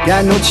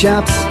 Got no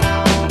chops,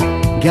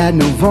 got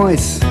no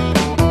voice,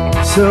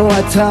 so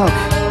I talk,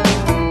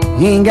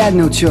 ain't got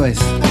no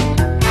choice.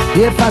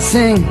 If I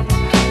sing,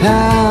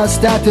 I'll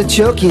start to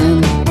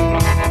choking.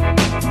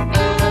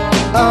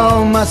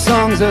 All my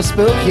songs are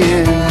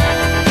spoken.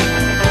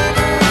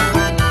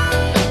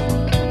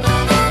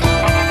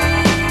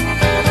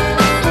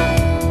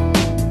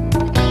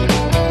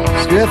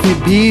 Scruffy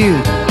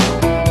beard,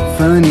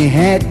 funny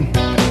hat,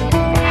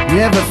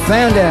 never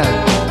found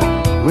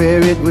out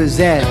where it was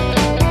at.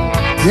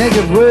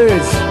 Negative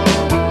words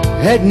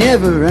that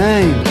never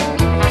rhyme,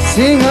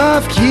 sing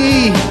off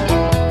key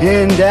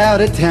and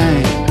out of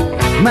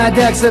time. My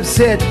doc's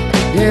upset,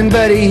 and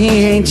buddy, he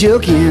ain't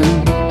joking.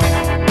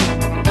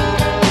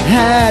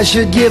 I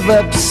should give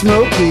up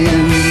smoking.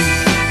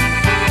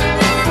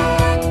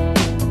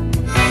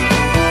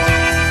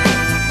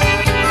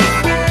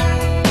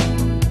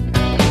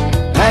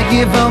 I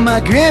give all my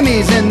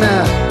Grammys and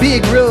my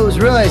big Rolls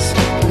Royce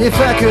if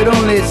I could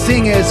only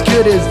sing as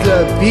good as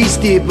the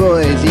Beastie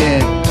Boys.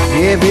 Yeah,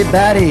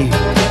 everybody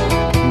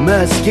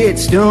must get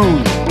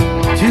stoned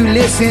to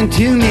listen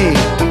to me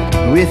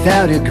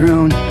without a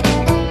groan.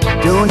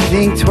 Don't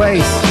think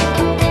twice,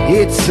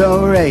 it's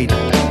alright.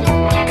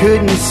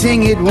 Couldn't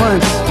sing it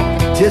once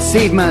to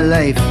save my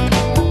life.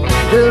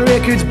 The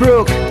record's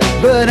broke,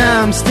 but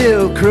I'm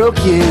still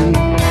croaking.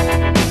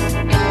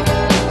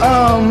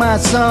 All my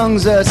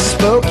songs are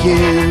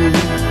spoken.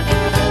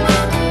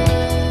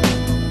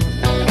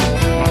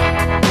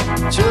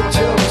 Choke,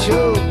 choke,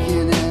 choke.